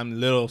 but I'm a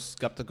little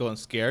skeptical and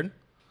scared.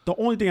 The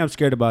only thing I'm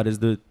scared about is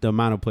the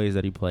amount of plays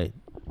that he played.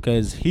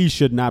 Because he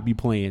should not be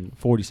playing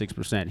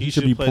 46%. He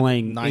should be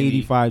playing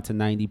 85 to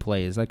 90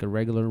 plays, like a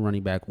regular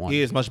running back one.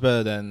 He is much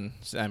better than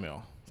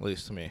Samuel, at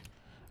least to me.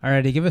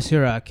 Alrighty, give us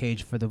your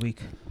cage for the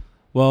week.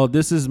 Well,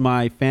 this is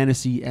my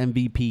fantasy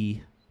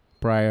MVP,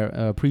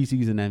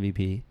 preseason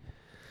MVP.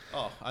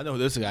 Oh, I know who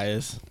this guy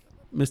is.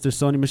 Mr.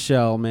 Sony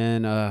Michel,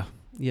 man.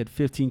 He had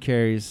 15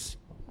 carries.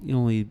 He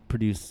only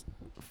produced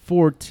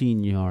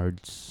 14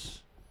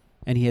 yards.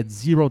 And he had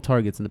 0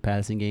 targets in the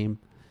passing game.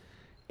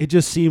 It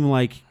just seemed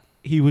like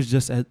he was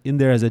just in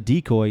there as a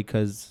decoy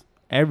because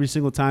every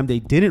single time they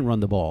didn't run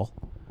the ball,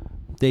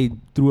 they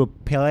threw a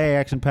play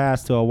action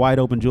pass to a wide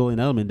open Julian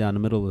Edelman down the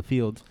middle of the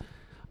field.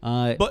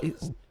 But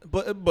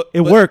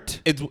it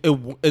worked.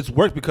 It's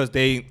worked because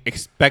they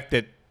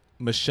expected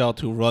Michel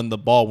to run the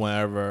ball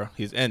whenever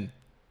he's in,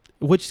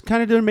 which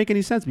kind of didn't make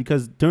any sense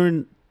because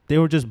they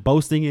were just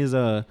boasting his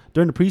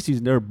during the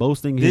preseason they were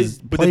boasting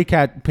his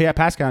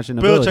pass catching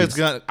abilities.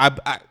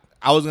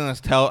 I was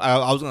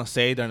gonna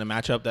say during the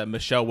matchup that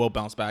Michel will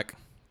bounce back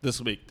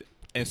this week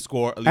and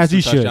score at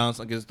least 2 touchdowns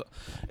against.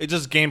 It's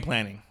just game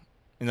planning,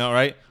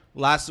 right?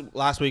 Last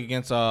week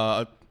against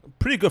a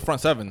pretty good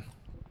front 7,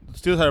 the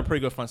Steelers had a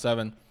pretty good front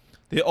 7.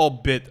 They all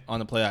bit on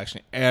the play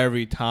action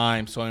every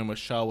time Sony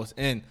Michel was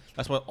in.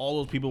 That's why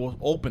all those people were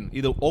open,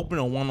 either open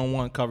or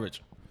one-on-one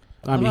coverage.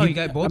 I mean, you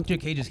got both your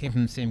cages came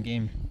from the same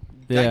game.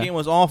 That game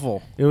was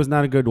awful. It was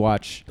not a good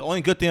watch. The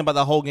only good thing about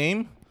that whole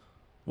game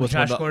was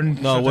Josh Gordon.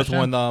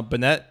 when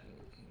Bennett.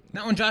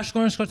 Not when Josh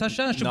Gordon scored a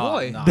touchdown. That's your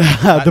boy. No.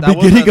 The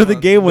beginning of the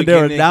game when they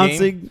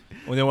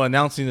were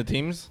announcing the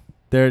teams.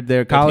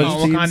 Their college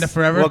teams. Wakanda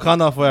forever.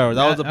 Wakanda forever.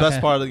 That was the best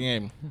part of the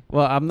game.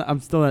 Well, I'm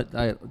still not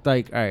all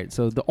right.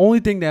 So the only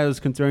thing that was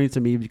concerning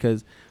to me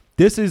because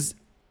this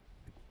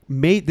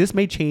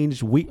may change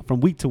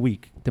from week to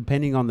week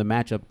depending on the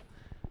matchup,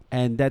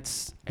 and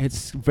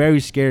it's very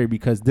scary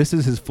because this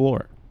is his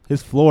floor.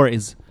 His floor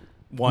is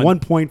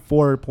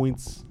 1.4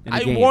 points in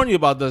a game. I warned you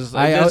about this.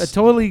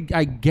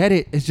 I get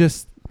it. It's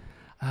just,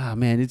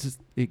 man,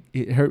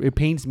 it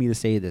pains me to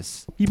say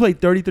this. He played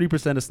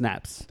 33% of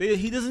snaps.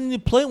 He doesn't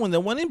need to play when they're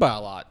winning by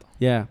a lot.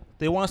 Yeah.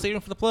 They want to save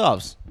him for the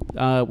playoffs.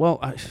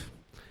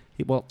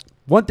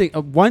 One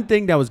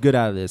thing that was good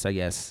out of this, I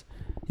guess,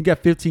 he got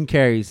 15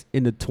 carries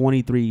in the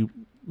 23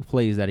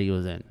 plays that he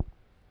was in.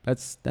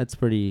 That's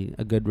pretty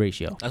a good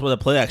ratio. That's why the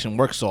play action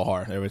works so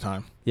hard every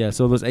time. Yeah,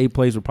 so those 8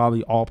 plays were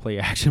probably all play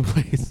action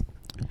plays.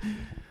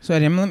 So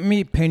Eddie, let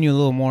me paint you a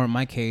little more in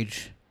my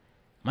cage.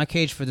 My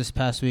cage for this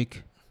past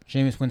week,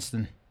 Jameis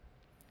Winston.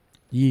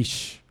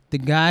 Yeesh. The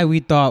guy we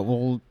thought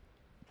will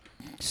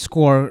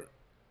score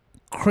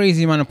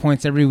crazy amount of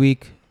points every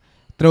week,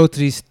 throw to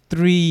these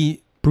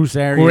 3 Bruce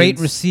Arians. great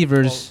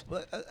receivers.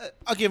 Well,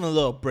 I'll give him a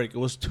little break. It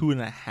was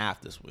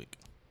 2.5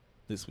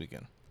 this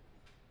weekend.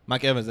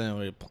 Mike Evans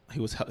anyway, he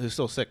was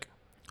still sick.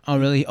 Oh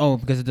really? Oh,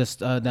 because of this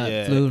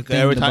that flu thing.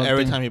 Every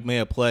time he made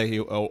a play,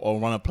 or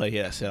run a play, he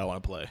had to say, "I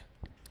want to play."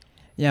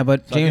 Yeah,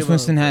 but so Jameis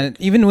Winston had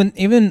even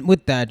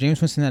with that,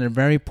 Jameis Winston had a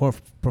very poor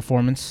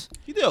performance.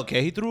 He did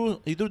okay. He threw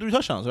 3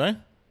 touchdowns, right?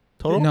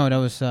 Total? No, that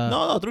was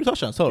no 3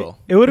 touchdowns total.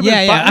 It would have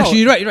been Actually,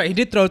 you're right. He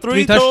did throw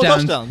 3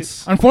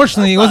 touchdowns.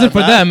 Unfortunately, it wasn't for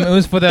them. It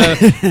was for the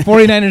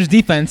 49ers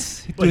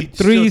defense. He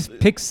threw 3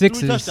 pick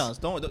sixes. 3 touchdowns.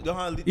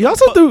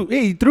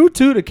 He threw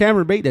 2 to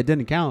Cameron Bate that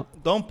didn't count.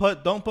 Don't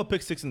put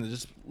pick 6 in there.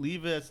 Just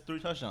leave it as 3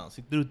 touchdowns.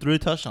 He threw 3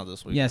 touchdowns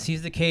this week. Yes,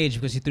 he's the cage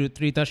because he threw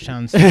 3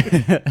 touchdowns.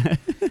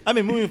 I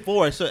mean, moving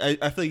forward, so I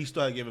feel like you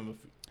still got to give him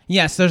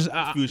yes, there's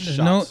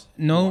shots.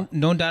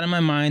 no doubt in my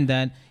mind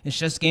that it's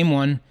just game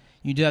 1.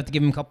 You do have to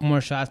give him a couple more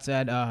shots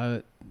at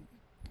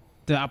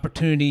the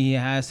opportunity he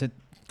has to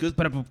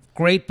put up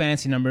great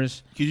fancy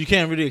numbers. Because you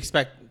can't really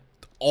expect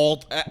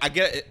all. I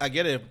get it.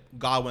 If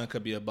Godwin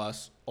could be a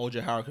bust,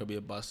 OJ Howard could be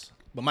a bust,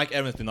 but Mike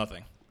Evans did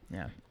nothing.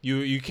 Yeah,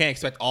 you can't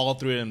expect all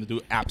 3 of them to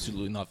do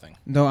absolutely nothing.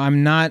 Though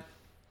I'm not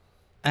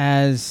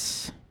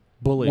as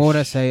bullish. What would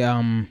I say? I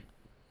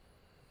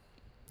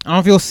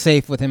don't feel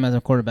safe with him as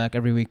a quarterback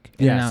every week.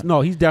 Yes,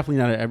 no, he's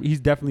definitely he's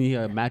definitely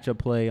a matchup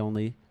play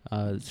only,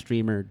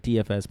 streamer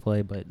DFS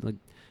play, but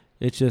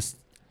it's just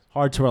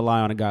hard to rely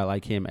on a guy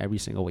like him every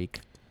single week.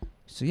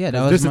 So yeah,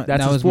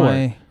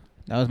 that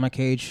was my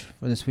cage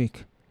for this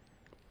week.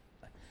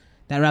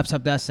 That wraps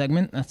up that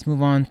segment. Let's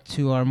move on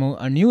to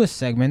our newest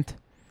segment,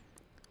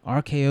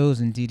 RKOs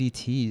and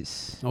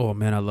DDTs. Oh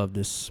man, I love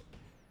this.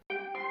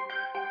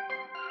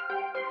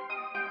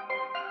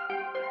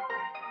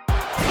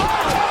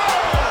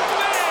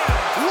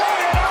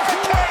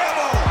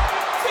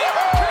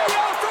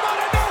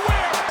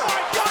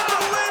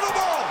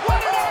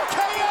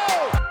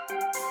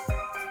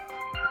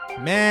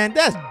 Man,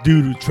 that's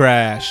doo-doo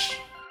trash.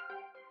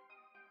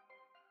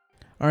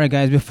 All right,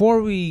 guys.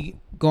 Before we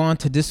go on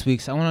to this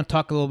week's, I want to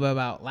talk a little bit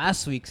about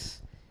last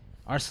week's,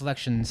 our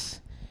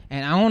selections.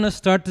 And I want to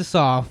start this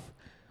off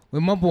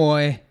with my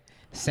boy,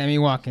 Sammy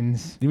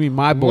Watkins. You mean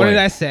my boy? What did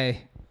I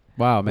say?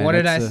 Wow, man. What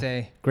did I that's a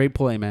say? Great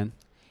play, man.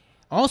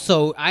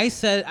 Also, I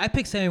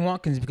picked Sammy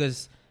Watkins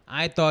because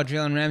I thought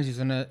Jalen Ramsey was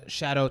going to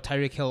shadow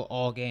Tyreek Hill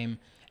all game.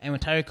 And when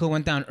Tyreek Hill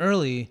went down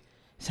early,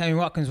 Sammy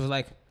Watkins was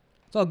like,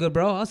 it's all good,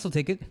 bro. I'll still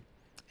take it.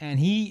 And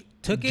he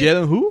took it.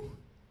 Jalen who?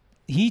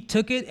 He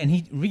took it and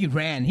he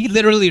ran. He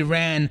literally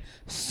ran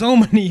so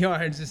many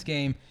yards this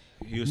game.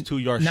 He was 2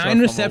 yards 9 short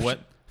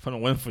receptions. from a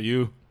win for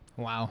you.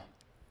 Wow.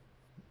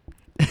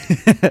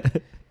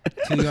 2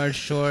 yards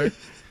short.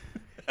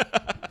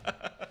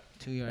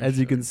 2 yards As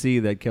you short. can see,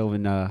 that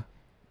Kelvin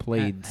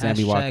played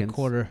Sammy Watkins.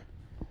 Quarter.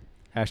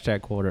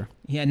 Hashtag quarter.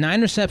 He had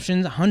 9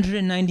 receptions,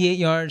 198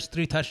 yards,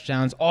 3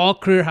 touchdowns, all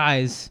career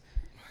highs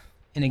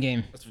in a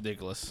game. That's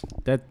ridiculous.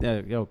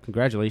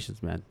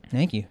 Congratulations, man.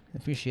 Thank you.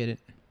 Appreciate it.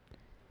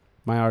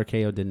 My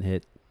RKO didn't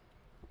hit.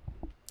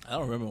 I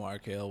don't remember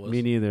what RKO was.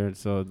 Me neither,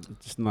 so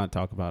just not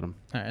talk about him.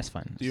 All right, that's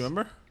fine. Do you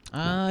remember?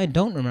 I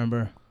don't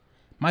remember.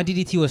 My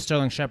DDT was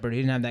Sterling Shepard. He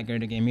didn't have that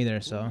great a game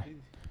either. So,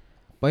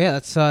 but yeah,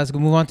 let's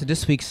move on to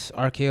this week's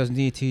RKOs and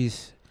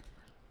DDTs.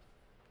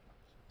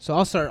 So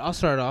I'll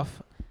start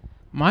off.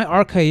 My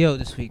RKO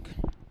this week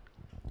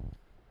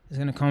is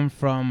gonna come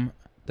from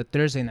the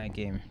Thursday night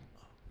game.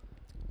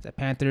 The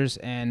Panthers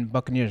and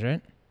Buccaneers, right?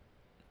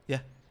 Yeah.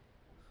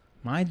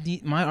 My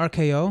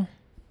RKO,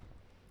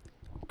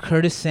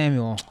 Curtis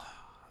Samuel,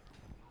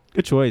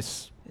 Good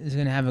choice. is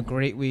gonna have a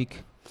great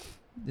week.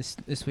 This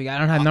week, I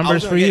don't have I numbers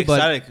was for gonna you, get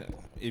but excited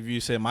if you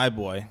say my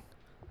boy,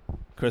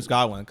 Chris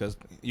Godwin, because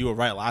you were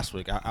right last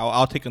week.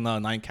 I'll take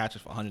another 9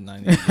 catches for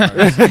 190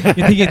 yards. you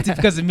think it's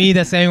because of me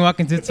that Sammy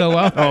Watkins did so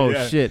well? Oh,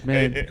 Yeah. shit,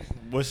 man. Hey,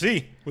 we'll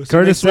see.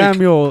 Curtis next week.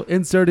 Samuel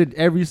inserted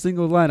every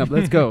single lineup.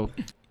 Let's go.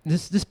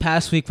 This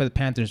past week for the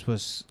Panthers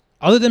was,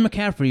 other than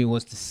McCaffrey,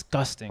 was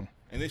disgusting.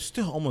 And they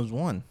still almost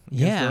won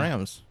against Yeah. the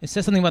Rams. It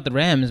says something about the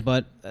Rams,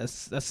 but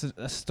that's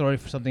a story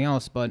for something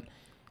else. But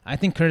I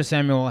think Curtis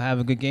Samuel will have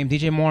a good game.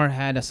 DJ Moore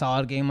had a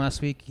solid game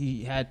last week.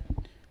 He had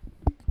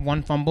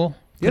 1 fumble.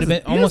 Could have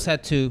been almost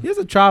had 2. He has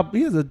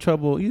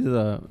trouble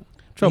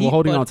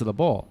holding but on to the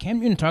ball. Cam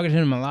Newton targeted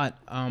him a lot,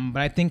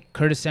 but I think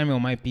Curtis Samuel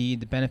might be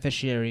the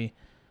beneficiary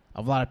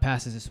of a lot of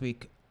passes this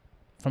week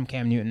from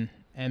Cam Newton,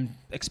 and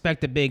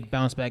expect a big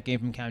bounce back game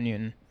from Cam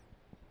Newton.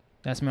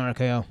 That's my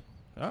RKO.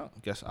 Oh, I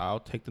guess I'll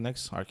take the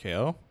next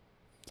RKO.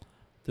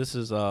 This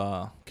is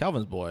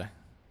Calvin's boy.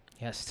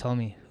 Yes, tell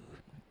me.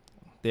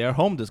 They are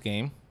home this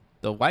game.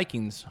 The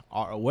Vikings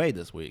are away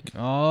this week.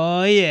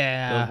 Oh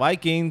yeah. The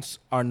Vikings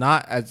are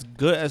not as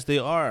good as they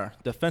are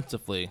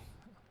defensively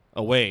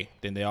away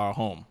than they are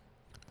home.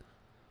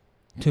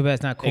 Too bad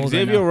it's not cold right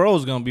Xavier now.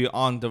 Rhodes is going to be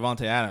on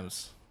Devontae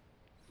Adams.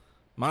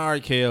 My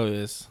RKO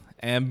is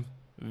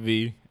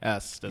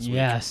MVS this week.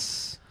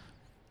 Yes.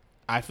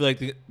 I feel like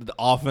the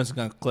offense is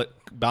going to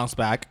bounce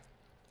back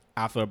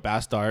after a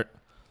bad start.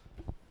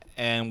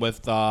 And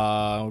with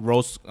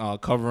Rhodes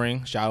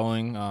covering,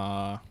 shadowing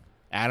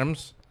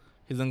Adams,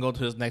 he's going to go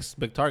to his next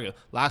big target.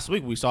 Last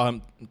week, we saw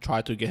him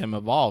try to get him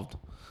involved,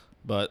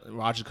 but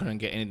Rodgers couldn't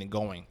get anything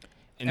going.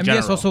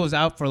 MVS also was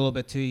out for a little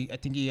bit too. I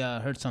think he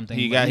heard something.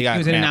 He but got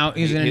was in and out.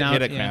 He was in and out.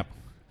 Hit a cramp.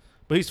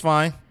 But he's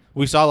fine.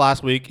 We saw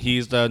last week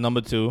he's the number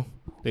 2.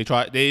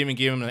 They even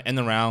gave him an end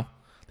around.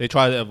 They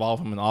tried to evolve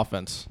him in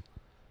offense.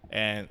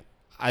 And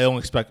I don't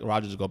expect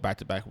Rodgers to go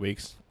back-to-back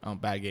weeks on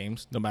bad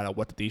games, no matter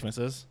what the defense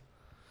is.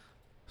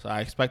 So I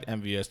expect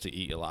MVS to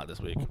eat a lot this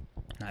week.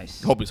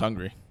 Nice. Hope he's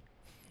hungry.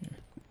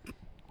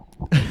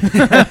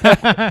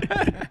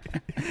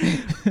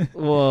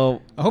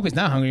 Well, I hope he's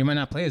not hungry. He might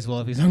not play as well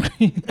if he's hungry.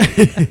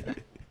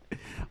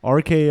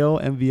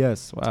 RKO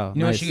MVS. Wow. You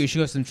know, nice. you should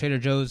go some Trader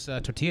Joe's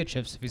tortilla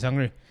chips if he's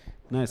hungry.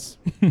 Nice.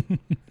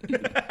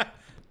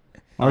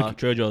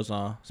 Trader Joe's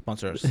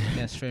sponsor us.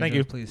 Yes, Trader Thank Joe's,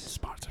 you. please.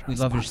 Sponsor We us,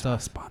 love your sponsor stuff.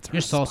 us, sponsor Your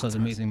us, salsa is sponsor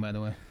amazing, by the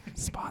way. us.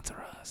 Sponsor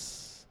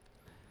us.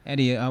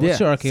 Eddie, what's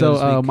your RKO so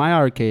this week? my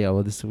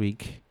RKO this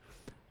week,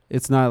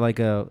 it's not like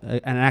an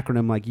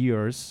acronym like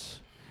yours.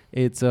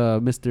 It's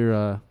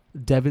Mr.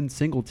 Devin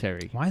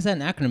Singletary. Why is that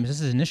an acronym? Is this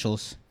his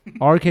initials?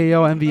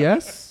 RKO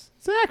MVS?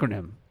 It's an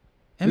acronym.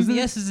 Isn't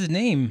MVS is his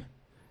name.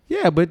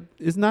 Yeah, but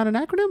it's not an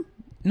acronym?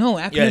 No,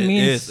 acronym Yeah, it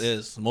means...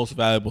 is most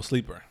valuable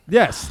sleeper.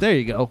 Yes, there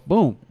you go.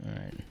 Boom. All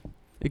right.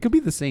 It could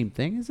be the same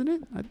thing, isn't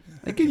it?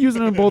 I can use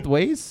it in both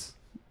ways.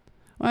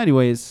 Well,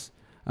 anyways,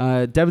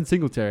 Devin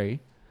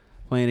Singletary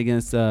playing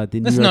against the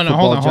New Listen, York no,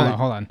 Football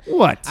hold on.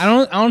 What? I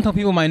don't tell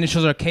people my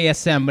initials are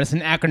KSM, but it's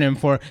an acronym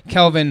for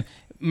Kelvin,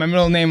 my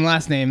middle name,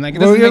 last name. Like, it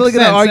Well, doesn't you're make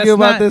really gonna sense. argue That's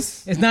about not-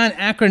 this? It's not an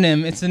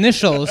acronym. It's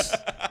initials.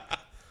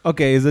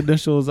 Okay, his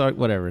initials are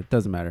whatever. It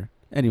doesn't matter.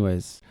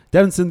 Anyways,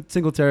 Devin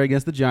Singletary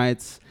against the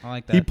Giants. I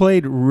like that. He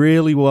played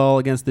really well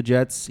against the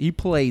Jets. He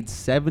played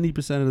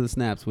 70% of the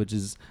snaps, which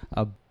is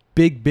a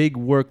big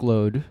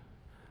workload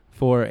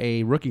for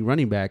a rookie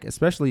running back,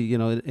 especially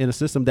in a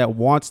system that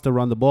wants to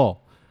run the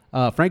ball.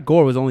 Frank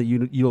Gore was only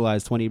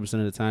utilized 28%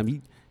 of the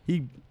time.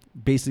 He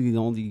basically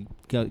only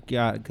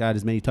got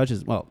as many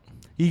touches. Well,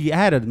 he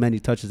had as many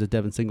touches as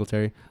Devin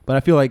Singletary, but I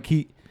feel like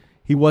he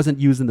wasn't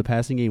used in the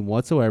passing game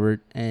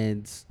whatsoever.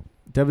 And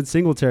Devin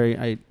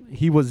Singletary,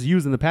 he was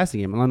used in the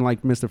passing game,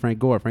 unlike Mr. Frank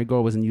Gore. Frank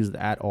Gore wasn't used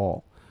at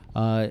all.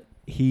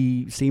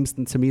 He seems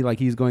to me like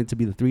he's going to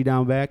be the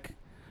 3-down back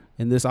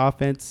in this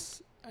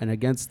offense, and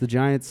against the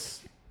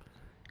Giants,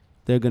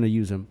 they're going to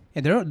use him.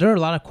 Yeah, there are a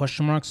lot of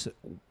question marks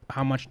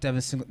how much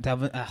Devin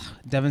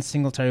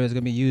Singletary was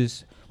going to be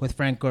used with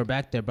Frank Gore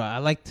back there, but I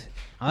liked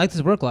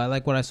his workload. I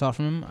like what I saw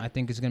from him. I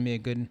think it's going to be a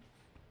good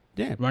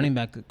running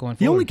back going forward.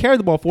 He only carried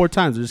the ball 4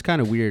 times, which is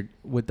kind of weird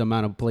with the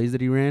amount of plays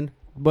that he ran,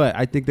 but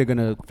I think they're going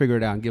to figure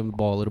it out and give him the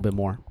ball a little bit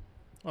more.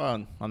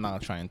 Well, I'm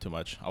not trying too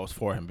much. I was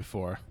for him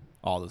before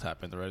all this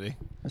happened already.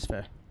 That's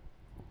fair.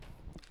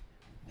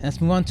 Let's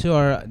move on to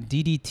our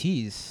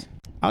DDTs.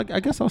 I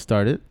guess I'll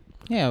start it.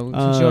 Yeah,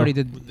 since you already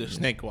did. The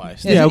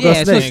snake-wise. Yeah, we'll go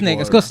let's go snake. snake.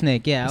 Let's go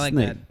snake. Yeah, I like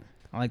Snake. that.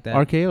 I like that.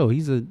 RKO,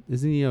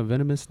 isn't he a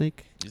venomous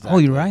snake? Oh,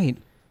 you're right.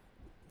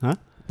 Huh?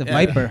 The Yeah.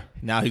 Viper.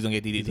 Now he's going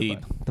to get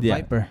DDT'd. The Yeah.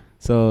 Viper.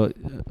 So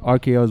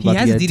RKO is He about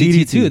has to a get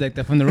DDT DDT too, like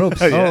the, from the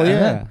ropes. Oh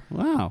yeah.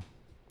 Wow.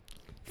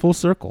 Full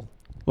circle.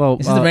 Well,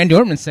 This is the Randy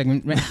Orton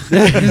segment. This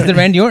is the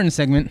Randy Orton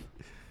segment.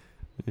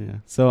 yeah.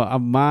 So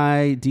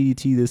my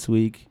DDT this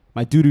week,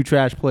 my doo-doo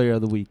trash player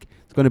of the week,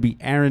 it's going to be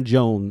Aaron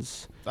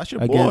Jones That's your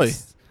boy.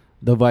 against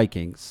the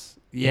Vikings.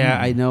 Yeah,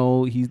 I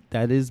know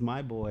that is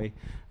my boy.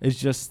 It's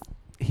just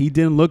he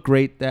didn't look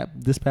great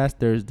this past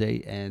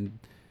Thursday, and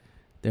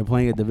they're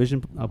playing a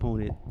division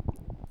opponent.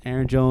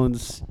 Aaron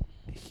Jones,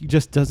 he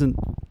just doesn't.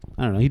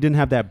 I don't know. He didn't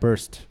have that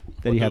burst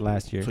that he had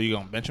last year. So you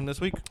going to bench him this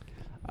week?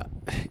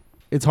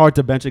 It's hard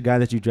to bench a guy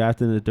that you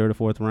drafted in the 3rd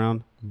or 4th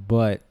round,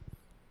 but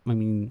I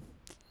mean,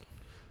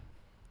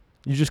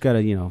 you just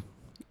gotta,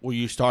 Will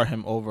you start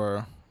him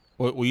over?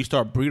 Will you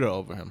start Breida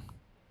over him?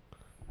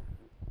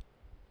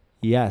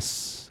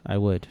 Yes, I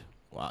would.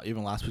 Wow,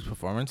 even last week's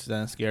performance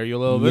didn't scare you a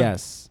little bit?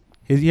 Yes,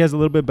 he has a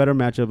little bit better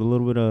matchup, a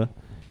little bit of,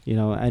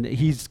 and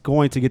he's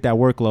going to get that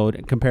workload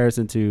in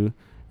comparison to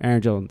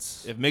Aaron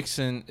Jones. If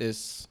Mixon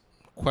is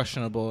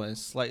questionable and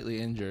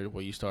slightly injured,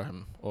 will you start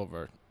him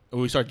over? Or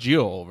will you start Gio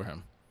over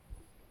him?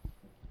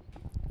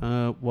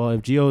 Well,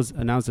 if Gio's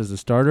announced as a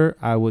starter,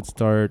 I would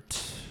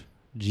start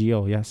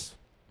Gio. Yes,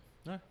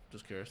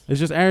 Just curious. it's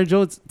just Aaron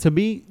Jones. To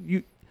me,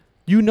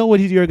 you know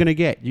what you're going to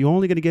get. You're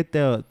only going to get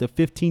the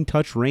 15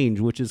 touch range,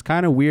 which is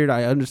kind of weird.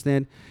 I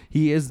understand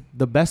he is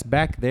the best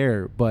back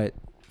there, but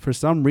for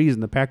some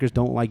reason the Packers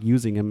don't like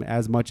using him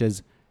as much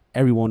as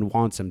everyone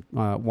wants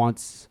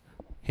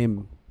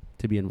him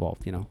to be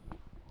involved.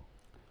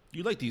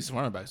 You like these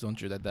running backs,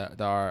 don't you?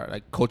 That are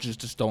like coaches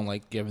just don't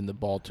like giving the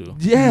ball to.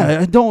 Yeah,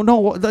 I don't know.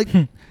 Like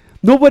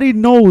nobody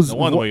knows. No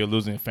wonder why you're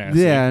losing in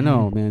fantasy. Yeah, I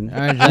know, man. All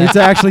right, You need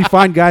to actually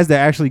find guys that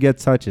actually get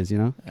touches.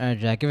 All right,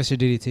 Jack, give us your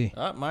DDT.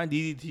 My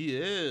DDT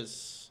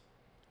is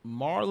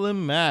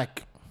Marlon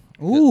Mack.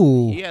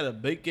 Ooh. He had a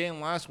big game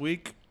last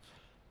week,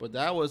 but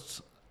that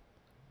was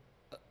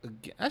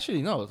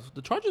actually no.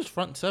 The Chargers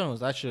front seven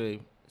was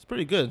it's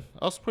pretty good.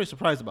 I was pretty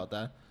surprised about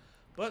that.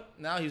 But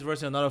now he's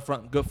versing another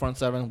good front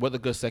seven with a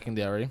good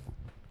secondary.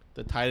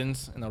 The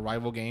Titans in a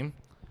rival game.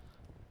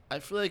 I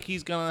feel like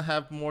he's gonna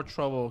have more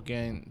trouble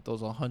getting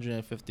those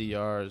 150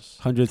 yards.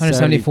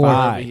 174.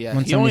 He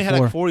 174. only had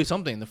like 40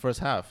 something in the first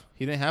half.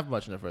 He didn't have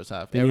much in the first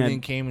half. Then he Everything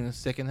had- came in the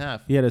second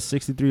half. He had a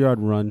 63-yard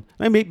run.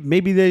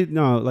 Maybe they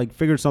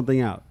figured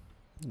something out.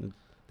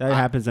 That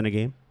happens in a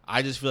game.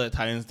 I just feel like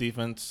Titans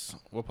defense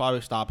will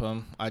probably stop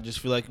him. I just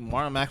feel like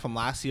Marlon Mack from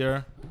last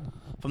year,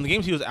 from the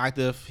games he was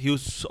active, he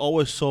was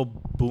always so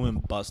boom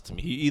and bust to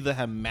me. He either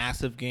had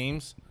massive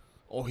games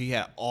or he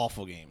had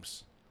awful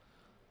games.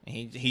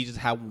 And he just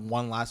had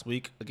one last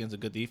week against a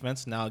good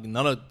defense. Now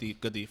another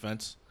good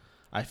defense.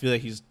 I feel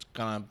like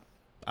I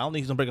don't think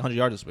he's gonna break 100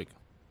 yards this week.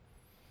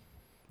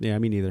 Yeah,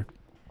 me neither.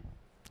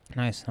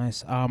 Nice.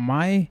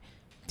 My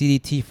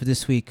DDT for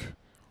this week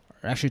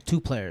are actually 2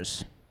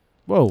 players.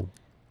 Whoa,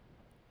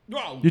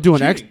 Wow, you're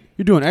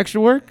doing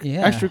extra work.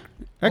 Yeah. Extra.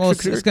 Well,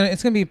 it's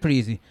gonna be pretty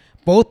easy.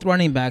 Both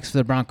running backs for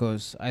the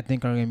Broncos, I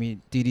think, are gonna be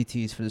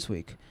DDTs for this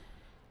week.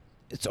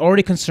 It's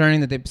already concerning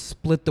that they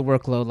split the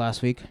workload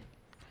last week.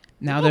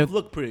 Now they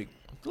look pretty.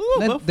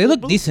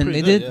 look decent.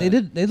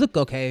 They look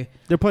okay.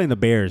 They're playing the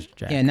Bears,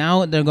 Jack. Yeah.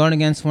 Now they're going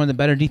against one of the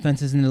better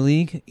defenses in the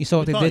league. You saw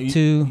what they did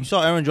to. You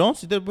saw Aaron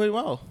Jones. He did pretty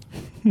well.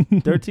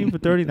 13 for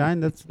 39.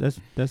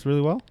 That's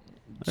really well.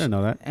 I didn't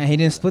know that. And he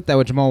didn't split that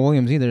with Jamal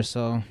Williams either.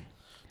 So,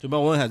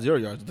 Jamal Williams had 0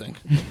 yards, I think.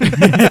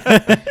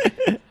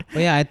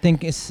 but yeah, I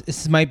think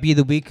this might be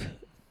the week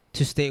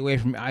to stay away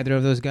from either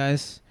of those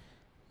guys.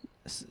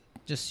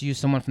 Just use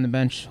someone from the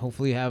bench.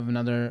 Hopefully, you have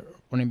another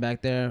running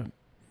back there.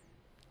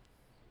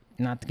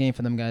 Not the game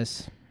for them,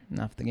 guys.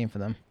 Not the game for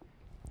them.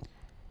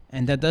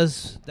 And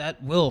that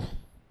will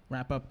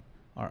wrap up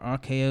our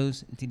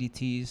RKOs,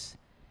 DDTs.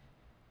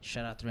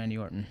 Shout out to Randy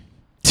Orton.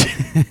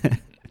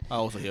 I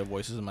also hear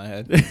voices in my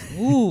head.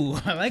 Ooh,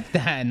 I like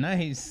that.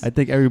 Nice. I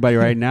think everybody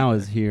right now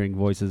is hearing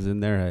voices in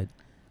their head.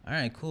 All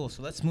right, cool.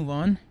 So let's move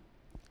on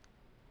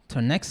to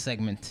our next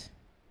segment.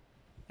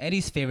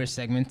 Eddie's favorite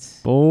segment,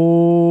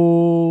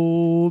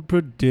 Bold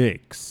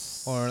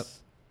predicts. or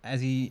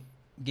as he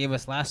gave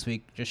us last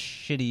week, just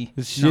shitty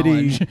It's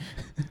knowledge. shitty.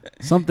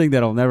 Something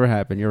that'll never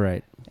happen. You're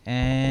right.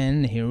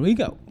 And here we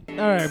go. All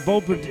right,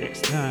 bold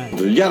predicts time.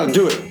 You gotta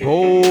do it.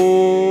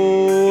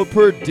 Bold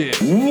predict.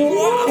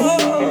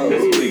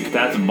 This week,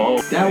 that's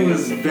bold. That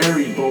was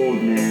very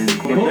bold, man.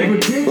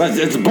 Bold predicts.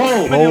 It's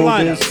bold.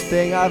 Boldest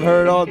thing I've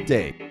heard all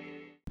day.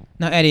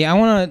 Now, Eddie, I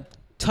want to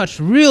touch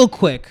real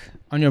quick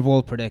on your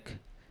bold predict.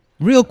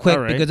 Real quick,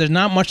 All right. because there's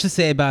not much to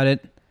say about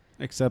it.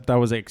 Except I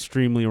was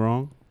extremely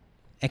wrong.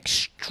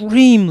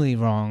 Extremely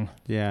wrong.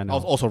 Yeah, I no.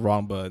 was also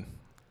wrong, but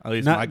at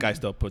least Not- my guy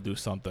still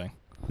produced something.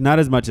 Not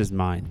as much as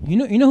mine. You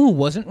know who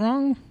wasn't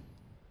wrong?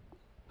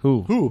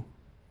 Who? Who?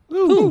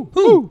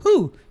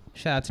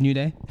 Shout out to New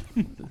Day.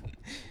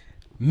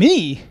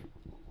 Me.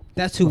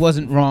 That's who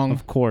wasn't wrong.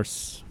 Of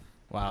course.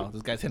 Wow,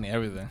 this guy's hitting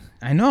everything.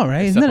 I know,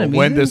 right? Isn't Except that for amazing?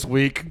 win this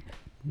week.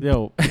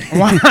 Yo.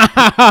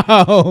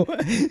 Wow.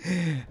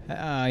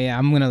 Yeah,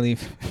 I'm gonna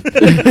leave.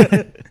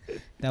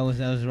 That was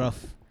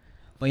rough.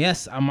 But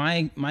yes,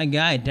 my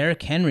guy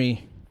Derrick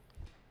Henry.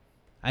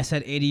 I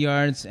said 80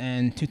 yards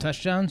and 2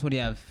 touchdowns. What do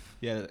you have?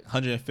 Yeah,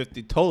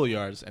 150 total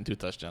yards and 2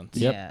 touchdowns.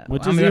 Yep. Yeah.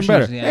 Which How is many even rushing better.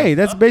 yards do you have? Hey,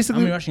 that's How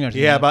basically many rushing yards? do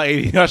you Yeah, have? about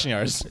 80 rushing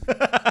yards. that's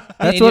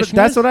 80 what rushing that's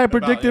yards? what I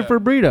predicted yeah. for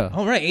Breida.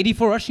 Oh right,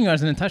 84 rushing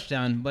yards and a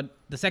touchdown. But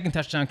the second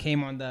touchdown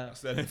came on the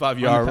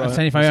 75-yard run.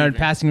 75-yard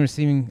passing,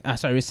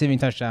 receiving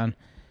touchdown.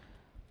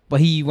 But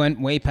he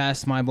went way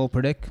past my bold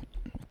predict.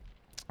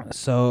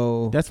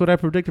 So That's what I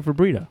predicted for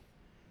Breida.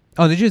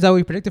 oh, did you? Is that what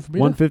you predicted for Breida?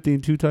 150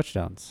 and 2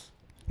 touchdowns.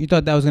 You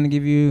thought that was gonna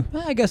give you?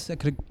 I guess I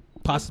could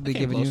have possibly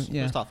given you. It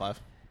Yeah. was top 5.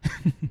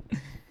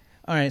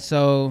 All right,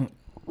 so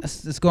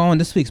let's go on with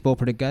this week's bold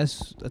predict,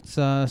 guys. Let's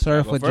start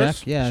off go with first?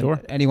 Jack. Yeah, Sure.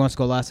 Eddie wants to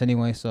go last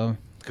anyway, so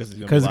Because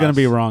Because it's going to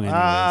be wrong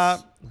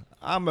anyways.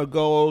 I'm going to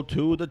go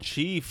to the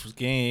Chiefs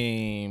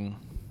game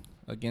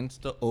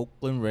against the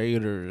Oakland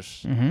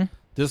Raiders. mm-hmm.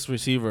 This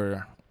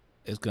receiver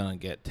is going to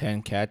get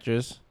 10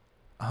 catches,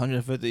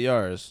 150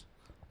 yards,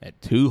 and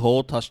 2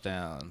 whole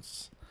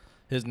touchdowns.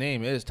 His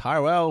name is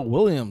Tyrell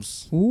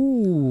Williams.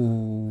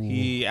 Ooh.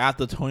 He,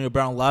 after Antonio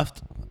Brown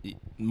left,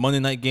 Monday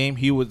night game,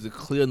 he was the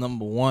clear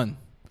number 1.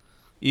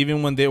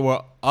 Even when they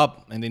were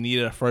up and they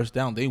needed a first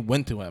down, they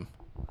went to him.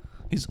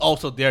 He's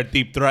also their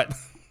deep threat.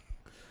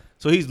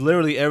 So he's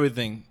literally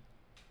everything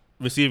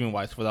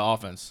receiving-wise for the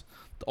offense.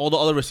 All the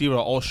other receivers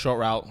are all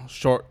short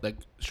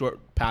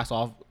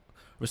pass-off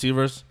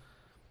receivers.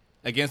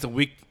 Against a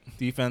weak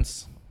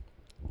defense,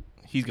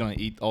 he's going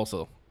to eat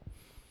also.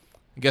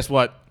 And guess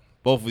what?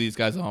 Both of these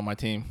guys are on my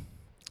team.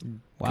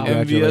 Wow.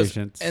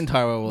 Congratulations. MVS and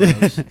Tyrell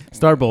Williams.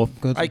 Start both.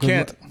 Good, I good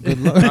can't. luck- Good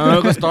I'm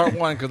luck. going to start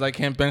one because I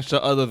can't bench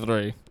the other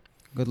 3.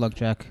 Good luck,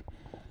 Jack.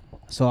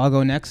 So I'll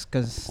go next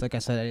because, like I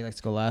said, Eddie likes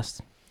to go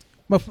last.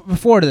 But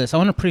before this, I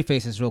want to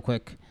preface this real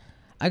quick.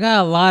 I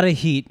got a lot of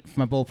heat for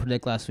my bold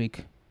predict last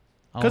week.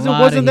 Because it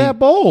wasn't that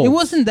bold. It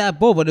wasn't that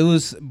bold, but it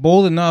was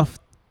bold enough.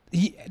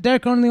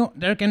 Derrick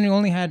Henry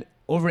only had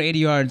over 80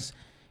 yards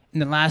in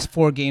the last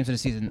 4 games of the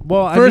season.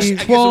 Well, I First mean-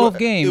 12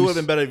 games. It would have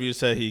been better if you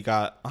said he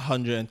got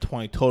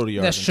 120 total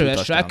yards. That's and true. 2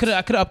 That's true. I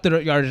touchdowns. could have upped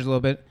the yardage a little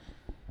bit.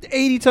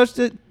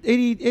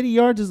 80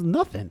 yards is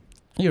nothing.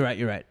 You're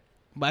right.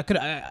 But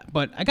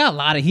I got a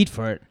lot of heat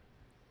for it,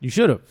 You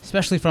should have.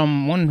 especially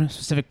from one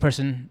specific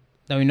person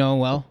that we know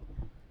well,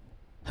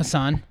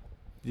 Hassan.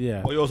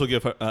 Yeah. Well, you also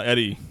give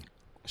Eddie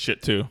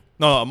shit too.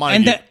 No,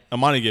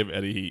 Amani gave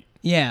Eddie heat.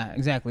 Yeah,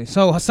 exactly.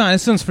 So Hassan,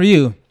 this one's for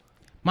you.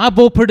 My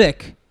bold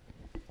predict: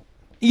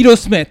 Ito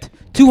Smith,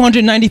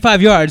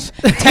 295 yards,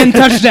 10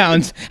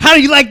 touchdowns. How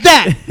do you like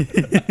that?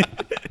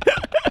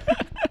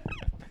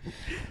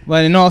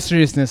 But in all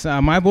seriousness,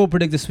 my bold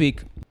predict this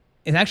week,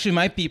 it actually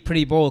might be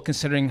pretty bold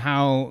considering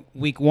how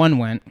week 1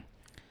 went.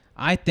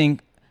 I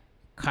think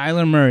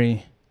Kyler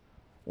Murray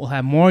will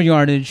have more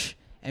yardage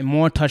and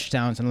more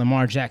touchdowns than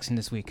Lamar Jackson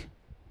this week.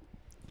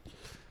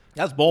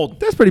 That's bold.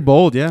 That's pretty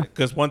bold, yeah.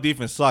 Because one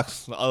defense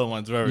sucks, the other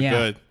one's very Yeah.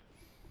 good.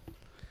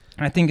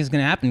 And I think it's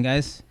going to happen,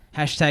 guys.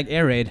 Hashtag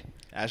air raid.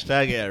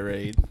 Hashtag air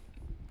raid.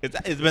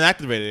 It's been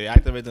activated. It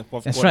activated in the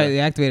 4th That's quarter. right. They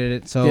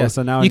activated it. So, Yeah,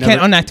 so now you it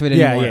can't never- unactivate it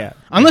Yeah, anymore. yeah.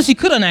 Unless you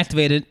could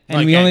unactivate it. And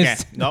No, we you only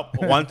can't. Nope.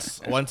 Once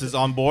it's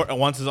on board and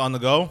once it's on the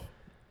go,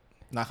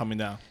 not coming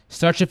down.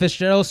 start your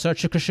Fitzgerald,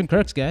 start your Christian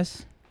Kirks,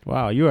 guys.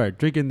 Wow, you are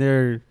drinking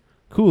their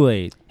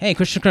Kool-Aid. Hey,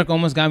 Christian Kirk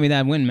almost got me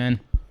that win, man.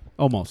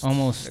 Almost.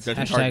 Almost. Yeah,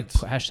 13 targets.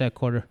 Hashtag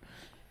quarter.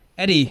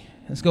 Eddie,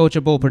 let's go with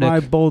your bold predict. My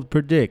bold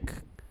predict.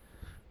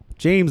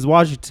 James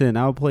Washington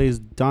outplays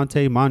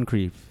Dante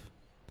Moncrief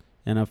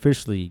and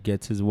officially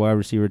gets his wide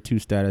receiver 2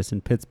 status in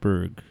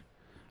Pittsburgh.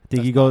 I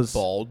think he goes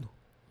Bald.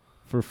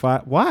 for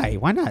 5. Why?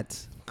 Why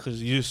not?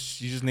 Because you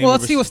just named Well,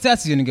 let's see what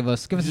stats he's going to give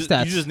us. Give us the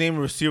stats. You just named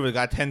a receiver that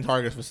got 10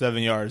 targets for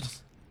 7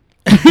 yards.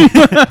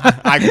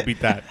 I could beat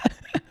that.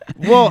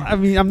 Well, I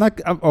mean,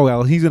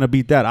 he's going to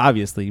beat that,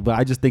 obviously, but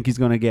I just think he's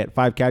going to get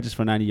 5 catches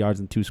for 90 yards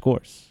and 2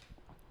 scores.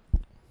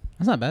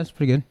 That's not bad. It's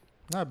pretty good.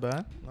 Not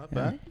bad. Not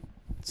bad.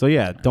 So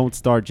yeah, don't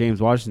start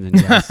James Washington,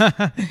 guys.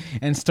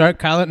 And start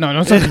Kyler. No,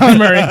 don't start Kyler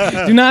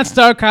Murray. Do not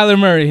start Kyler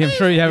Murray. I'm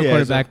sure you have a Yeah,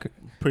 it's quarterback.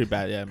 Pretty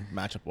bad, yeah,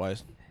 matchup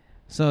wise.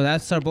 So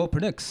that's our bold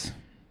predicts.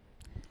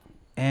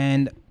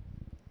 And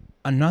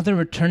another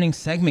returning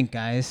segment,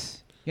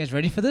 guys. You guys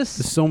ready for this?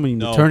 There's so many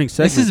No. returning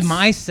segments. This is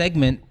my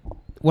segment,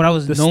 what I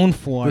was known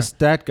for. The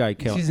stat guy,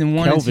 Season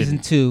 1 and Kelvin Season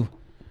 2.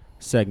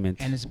 segment.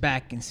 And it's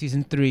back in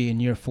Season 3 in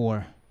Year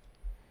 4.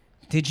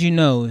 Did you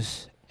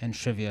knows and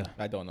trivia?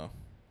 I don't know.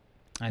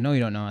 I know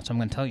you don't know, so I'm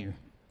going to tell you.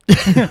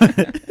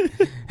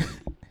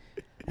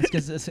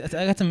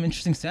 I got some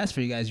interesting stats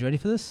for you guys. You ready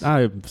for this?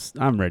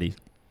 I'm ready.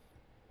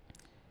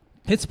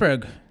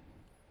 Pittsburgh,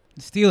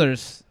 the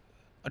Steelers,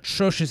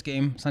 atrocious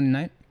game Sunday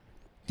night.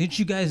 Did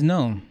you guys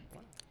know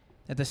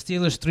that the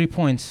Steelers' 3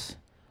 points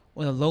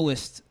were the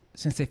lowest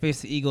since they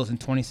faced the Eagles in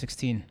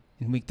 2016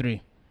 in Week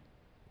 3?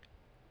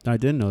 I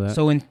didn't know that.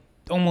 So in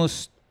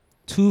almost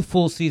 2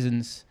 full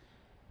seasons,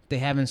 they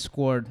haven't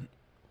scored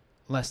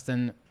less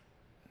than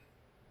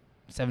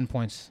 7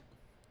 points.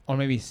 Or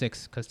maybe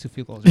 6, because 2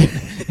 field goals.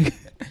 Right?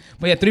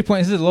 But yeah, 3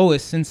 points is the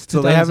lowest since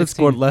 2016. So they haven't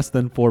scored less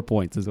than 4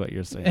 points, is what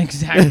you're saying.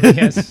 Exactly,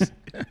 yes.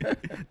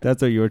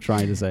 That's what you were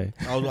trying to say.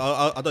 I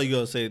thought you were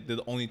going to say they're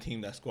the only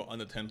team that scored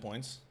under 10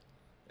 points,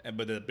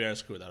 but the Bears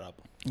screwed that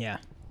up. Yeah.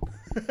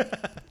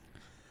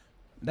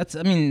 That's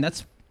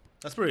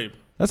pretty.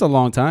 That's a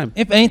long time.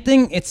 if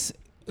anything, it's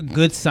a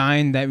good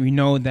sign that we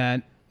know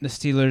that the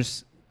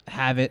Steelers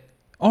have it.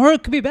 Or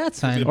it could be a bad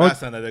sign. It's a bad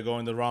sign that they're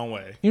going the wrong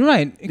way. You're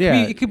right.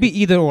 It could be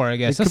either or, I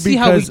guess. It Let's could be see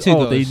how week because, 2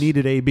 goes. they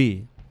needed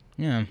AB.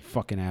 Yeah.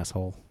 Fucking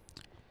asshole.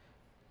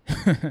 All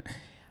right,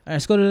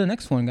 let's go to the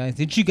next one, guys.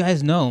 Did you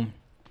guys know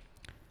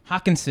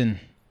Hawkinson,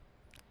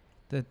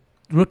 the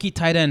rookie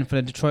tight end for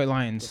the Detroit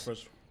Lions,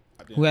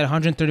 who had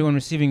 131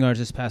 receiving yards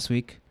this past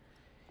week,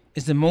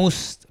 is the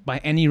most by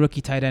any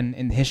rookie tight end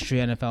in the history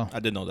of NFL? I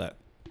didn't know that.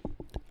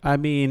 I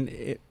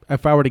mean,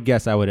 if I were to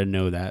guess, I would have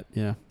known that.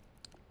 Yeah.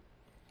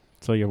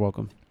 So you're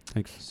welcome.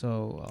 Thanks.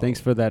 So Thanks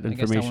for that I guess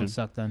that information. one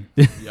sucked then.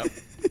 Yep. All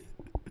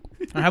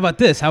right, how about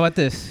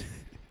this?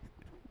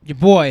 Your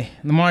boy,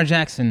 Lamar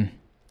Jackson.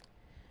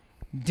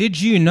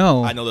 Did you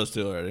know? I know those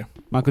two already.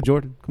 Michael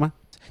Jordan, come on.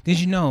 Did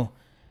you know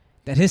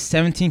that his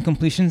 17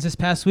 completions this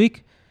past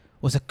week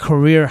was a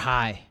career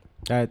high?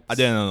 I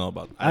didn't know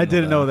about that. I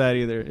didn't know that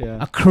either. Yeah.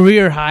 A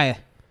career high.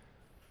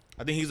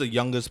 I think he's the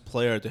youngest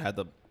player to have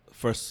the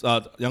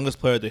youngest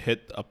player to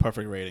hit a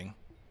perfect rating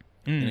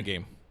in a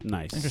game.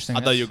 Nice. Interesting.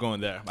 I thought you were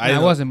going there. I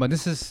wasn't, but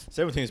this is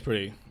 17 is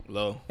pretty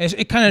low.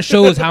 it kind of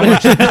shows how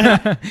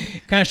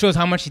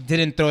much he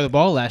didn't throw the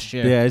ball last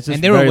year. Yeah, it's just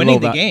and they were very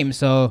winning low the game,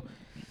 so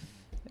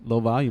Low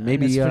volume. And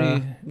Maybe it's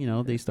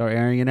pretty- they start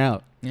airing it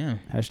out. yeah.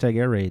 Hashtag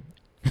air raid.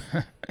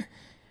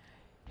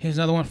 Here's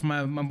another one from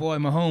my boy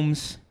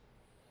Mahomes.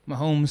 My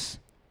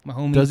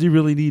homie. Does he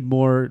really need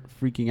more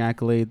freaking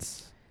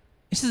accolades?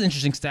 This is an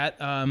interesting stat.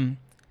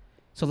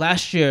 So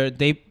last year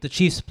the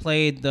Chiefs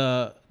played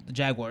the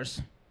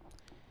Jaguars,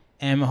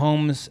 and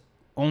Mahomes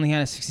only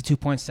had a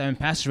 62.7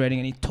 passer rating,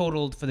 and he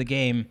totaled for the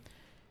game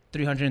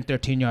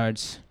 313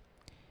 yards.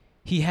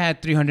 He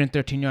had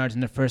 313 yards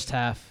in the first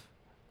half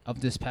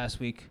of this past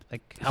week.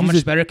 Like, how He's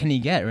much a- better can he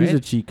get, He's a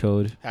right? cheat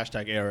code.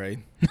 Hashtag air raid.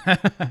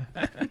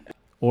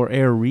 Or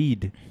air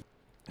read.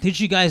 Did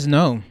you guys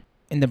know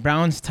in the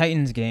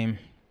Browns-Titans game,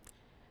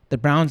 the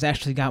Browns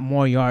actually got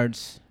more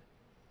yards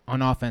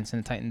on offense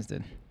than the Titans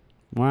did?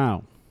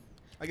 Wow.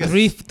 I guess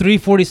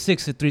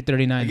 346 to I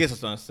 339. guess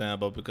it's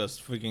understandable because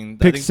freaking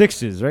Pick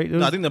sixes, right?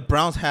 I think the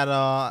Browns had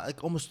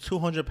like almost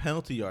 200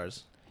 penalty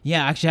yards.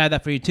 Yeah, I actually had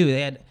that for you too.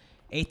 They had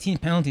 18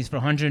 penalties for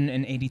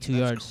 182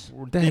 yards.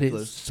 That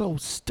Ridiculous. is so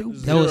stupid.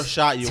 That Zero was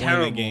shot you win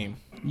terrible. the game.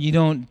 You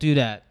don't do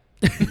that.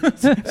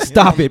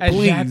 Stop it, As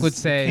please. Jack would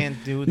say,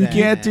 do You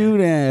can't do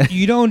that.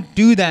 you don't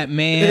do that,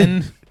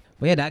 man.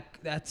 But yeah,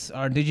 that's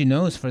our Did You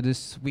Knows for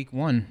this week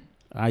 1.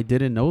 I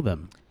didn't know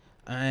them.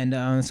 And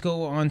let's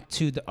go on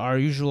to our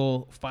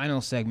usual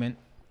final segment,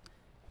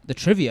 the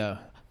trivia.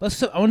 I want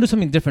to do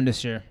something different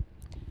this year.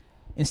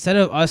 Instead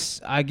of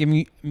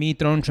me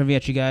throwing trivia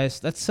at you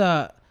guys, let's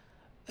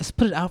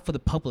put it out for the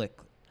public.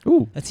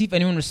 Ooh. Let's see if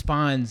anyone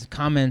responds,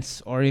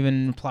 comments, or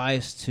even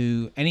replies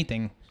to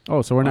anything.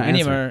 Oh, so we're not any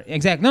answering. of our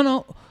exact.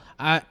 No.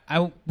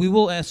 We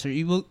will answer.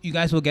 You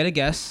guys will get a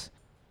guess,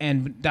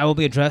 and that will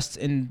be addressed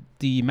in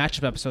the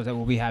matchup episodes that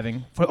we'll be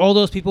having. For all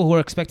those people who are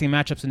expecting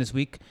matchups in this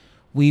week,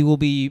 we will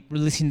be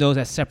releasing those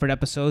as separate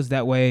episodes.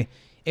 That way,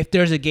 if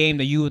there's a game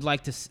that you would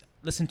like to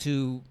listen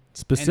to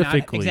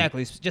Specifically.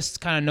 exactly,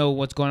 just kind of know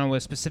what's going on with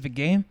a specific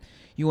game,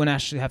 you won't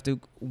actually have to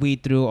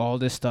weed through all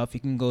this stuff. You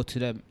can go to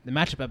the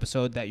matchup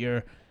episode that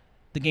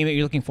the game that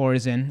you're looking for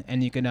is in,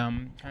 and you can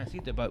kind of see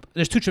it. But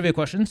there's 2 trivia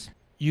questions.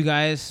 You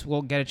guys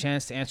will get a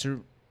chance to answer,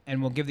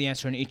 and we'll give the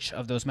answer in each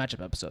of those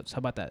matchup episodes. How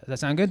about that? Does that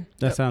sound good?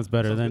 That sounds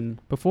better than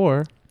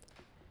before.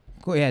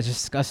 Cool. Yeah,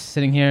 just us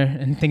sitting here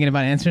and thinking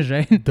about answers,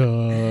 right? Duh.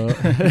 All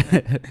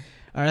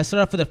right, let's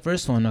start off with the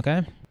first one,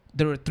 okay?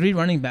 There were 3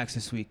 running backs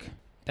this week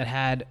that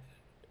had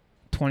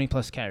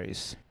 20-plus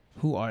carries.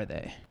 Who are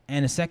they?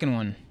 And the second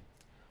one,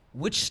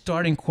 which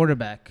starting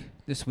quarterback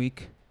this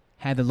week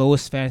had the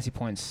lowest fantasy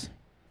points?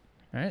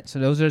 All right, so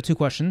those are the 2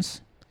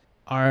 questions.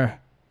 Our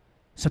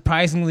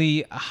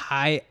surprisingly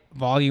high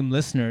volume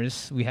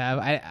listeners we have.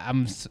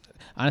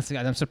 Honestly,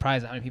 I'm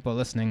surprised at how many people are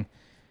listening.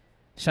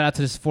 Shout out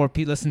to this 4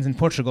 Pete listens in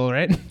Portugal,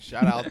 right?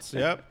 Shout outs.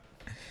 Yep.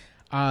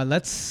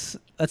 Let's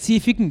see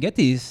if you can get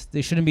these.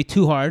 They shouldn't be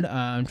too hard.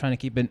 I'm trying to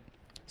keep it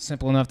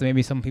simple enough that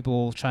maybe some people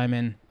will chime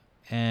in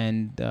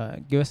and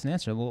give us an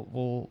answer.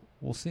 We'll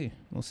see.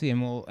 We'll see,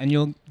 and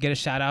you'll get a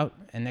shout out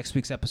in next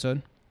week's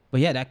episode.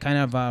 But yeah, that kind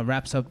of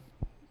wraps up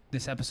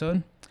this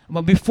episode.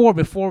 But before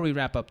we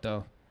wrap up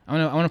though, I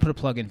want to put a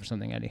plug in for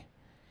something, Eddie.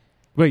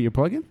 Wait, you're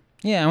plugging?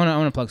 Yeah, I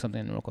want to plug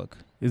something in real quick.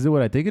 Is it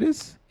what I think it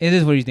is? It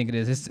is what you think it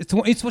is.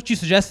 It's what you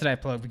suggested I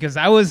plug, because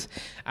I was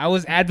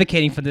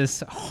advocating for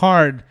this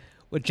hard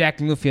with Jack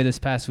and Lufia this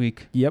past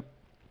week. Yep.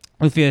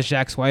 Lufia is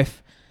Jack's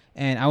wife,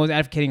 and I was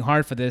advocating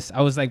hard for this.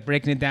 I was like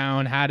breaking it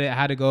down how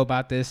to go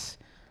about this.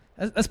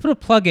 Let's put a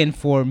plug in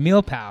for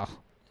Meal Pal.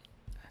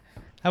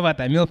 How about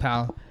that, Meal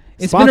Pal?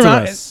 It's Sponsor been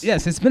around. us.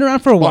 Yes, it's been around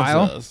for a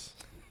while. Sponsor us.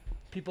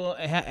 People,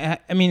 I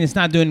mean, it's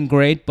not doing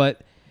great,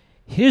 but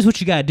here's what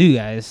you gotta do,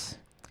 guys.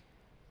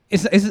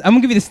 I'm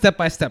gonna give you the step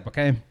by step,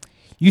 okay?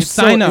 You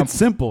sign up. It's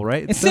simple,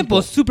 right? It's simple.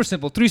 It's super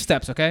simple. 3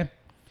 steps, okay?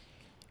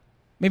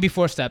 Maybe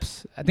 4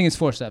 steps. I think it's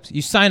 4 steps.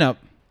 You sign up,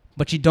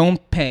 but you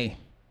don't pay.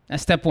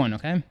 That's step 1,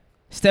 okay?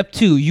 Step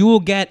 2, you'll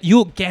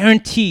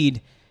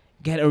guaranteed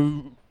get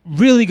a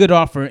really good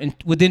offer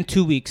within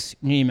 2 weeks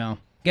in your email.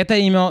 Get that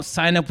email,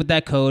 sign up with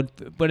that code,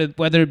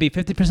 whether it be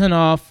 50%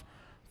 off,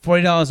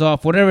 $40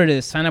 off, whatever it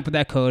is, sign up with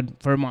that code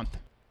for a month.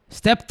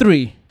 Step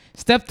 3,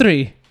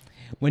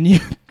 when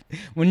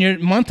your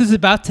month is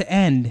about to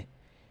end,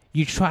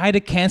 you try to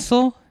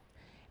cancel,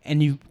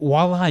 and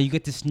voila, you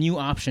get this new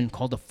option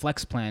called a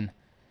flex plan.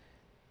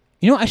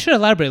 You know, I should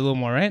elaborate a little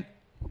more, right?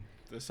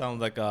 This sounds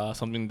like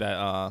something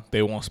that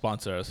they won't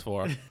sponsor us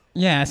for.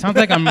 Yeah, it sounds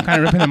like I'm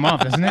kind of ripping them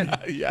off, doesn't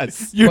it?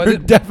 Yes. You're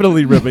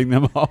definitely ripping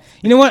them off.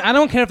 You know what? I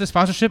don't care if the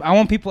sponsorship. I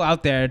want people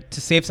out there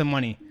to save some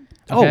money.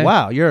 Okay? Oh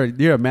wow, you're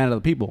a man of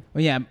the people.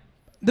 Well, yeah.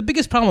 The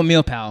biggest problem with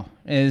Meal Pal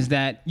is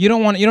that you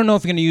don't know if you're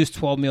going to use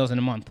 12 meals in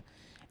a month,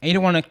 and you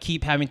don't want to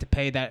keep having to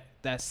pay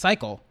that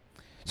cycle.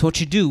 So what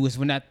you do is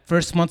when that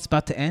first month's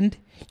about to end,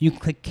 you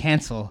click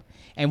cancel,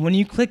 and when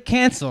you click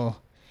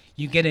cancel,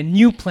 you get a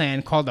new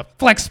plan called a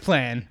flex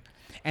plan,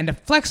 and the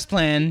flex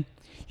plan,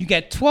 you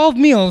get 12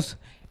 meals.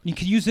 You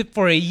can use it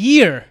for a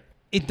year.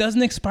 It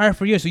doesn't expire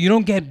for a year, so you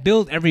don't get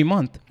billed every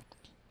month.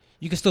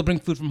 You can still bring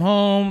food from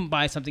home,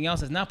 buy something else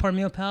that's not part of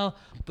Meal Pal,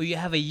 but you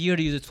have a year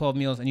to use the 12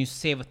 meals, and you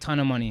save a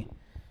ton of money.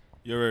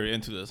 You're very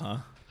into this, huh?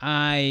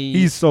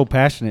 He's so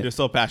passionate. You're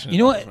so passionate. You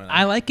know about what? this right now.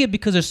 I like it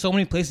because there's so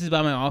many places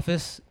by my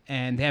office,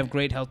 and they have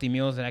great healthy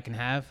meals that I can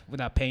have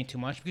without paying too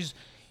much. Because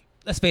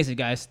let's face it,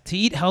 guys, to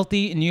eat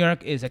healthy in New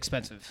York is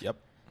expensive. Yep.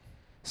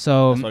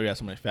 So That's why you got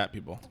so many fat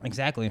people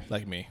exactly.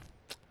 like me.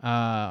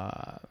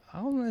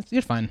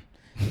 You're fine.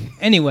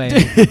 Anyway,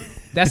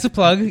 that's the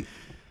plug.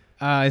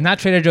 It's not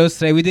Trader Joe's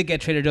today. We did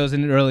get Trader Joe's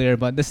in earlier,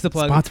 but this is the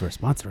plug.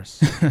 Sponsor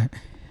us.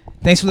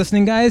 Thanks for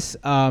listening, guys.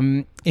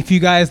 If you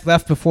guys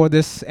left before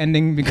this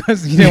ending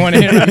because you didn't want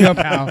to hear about Meal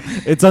Pal,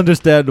 It's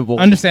understandable.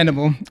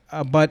 understandable.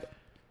 But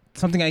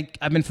something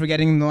I've been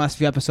forgetting in the last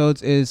few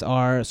episodes is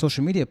our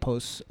social media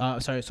posts.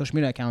 Social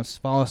media accounts.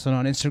 Follow us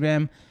on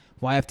Instagram,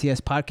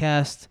 YFTS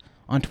Podcast.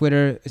 On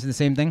Twitter, is it the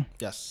same thing?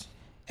 Yes.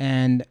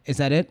 And is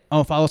that it?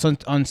 Oh, follow us on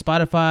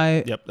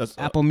Spotify. Yep. That's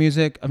Apple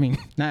Music. I mean,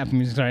 not Apple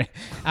Music. Sorry,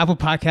 Apple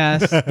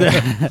Podcasts.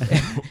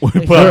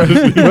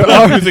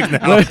 We're music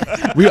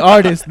now. We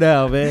artists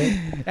now,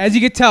 man. As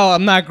you can tell,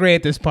 I'm not great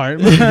at this part.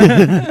 Hey,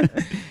 Thanks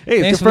it's for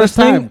your first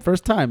listening. time.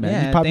 First time, man.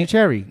 Yeah, You pop your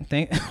cherry.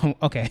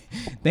 Okay.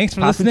 Thanks for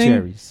Popping listening.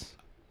 cherries.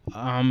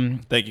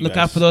 Thank you. Look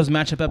guys. out for those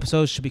matchup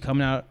episodes. Should be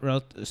coming out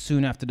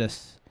soon after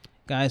this.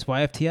 Guys,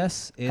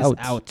 YFTS is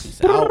out.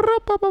 Peace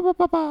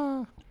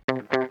out.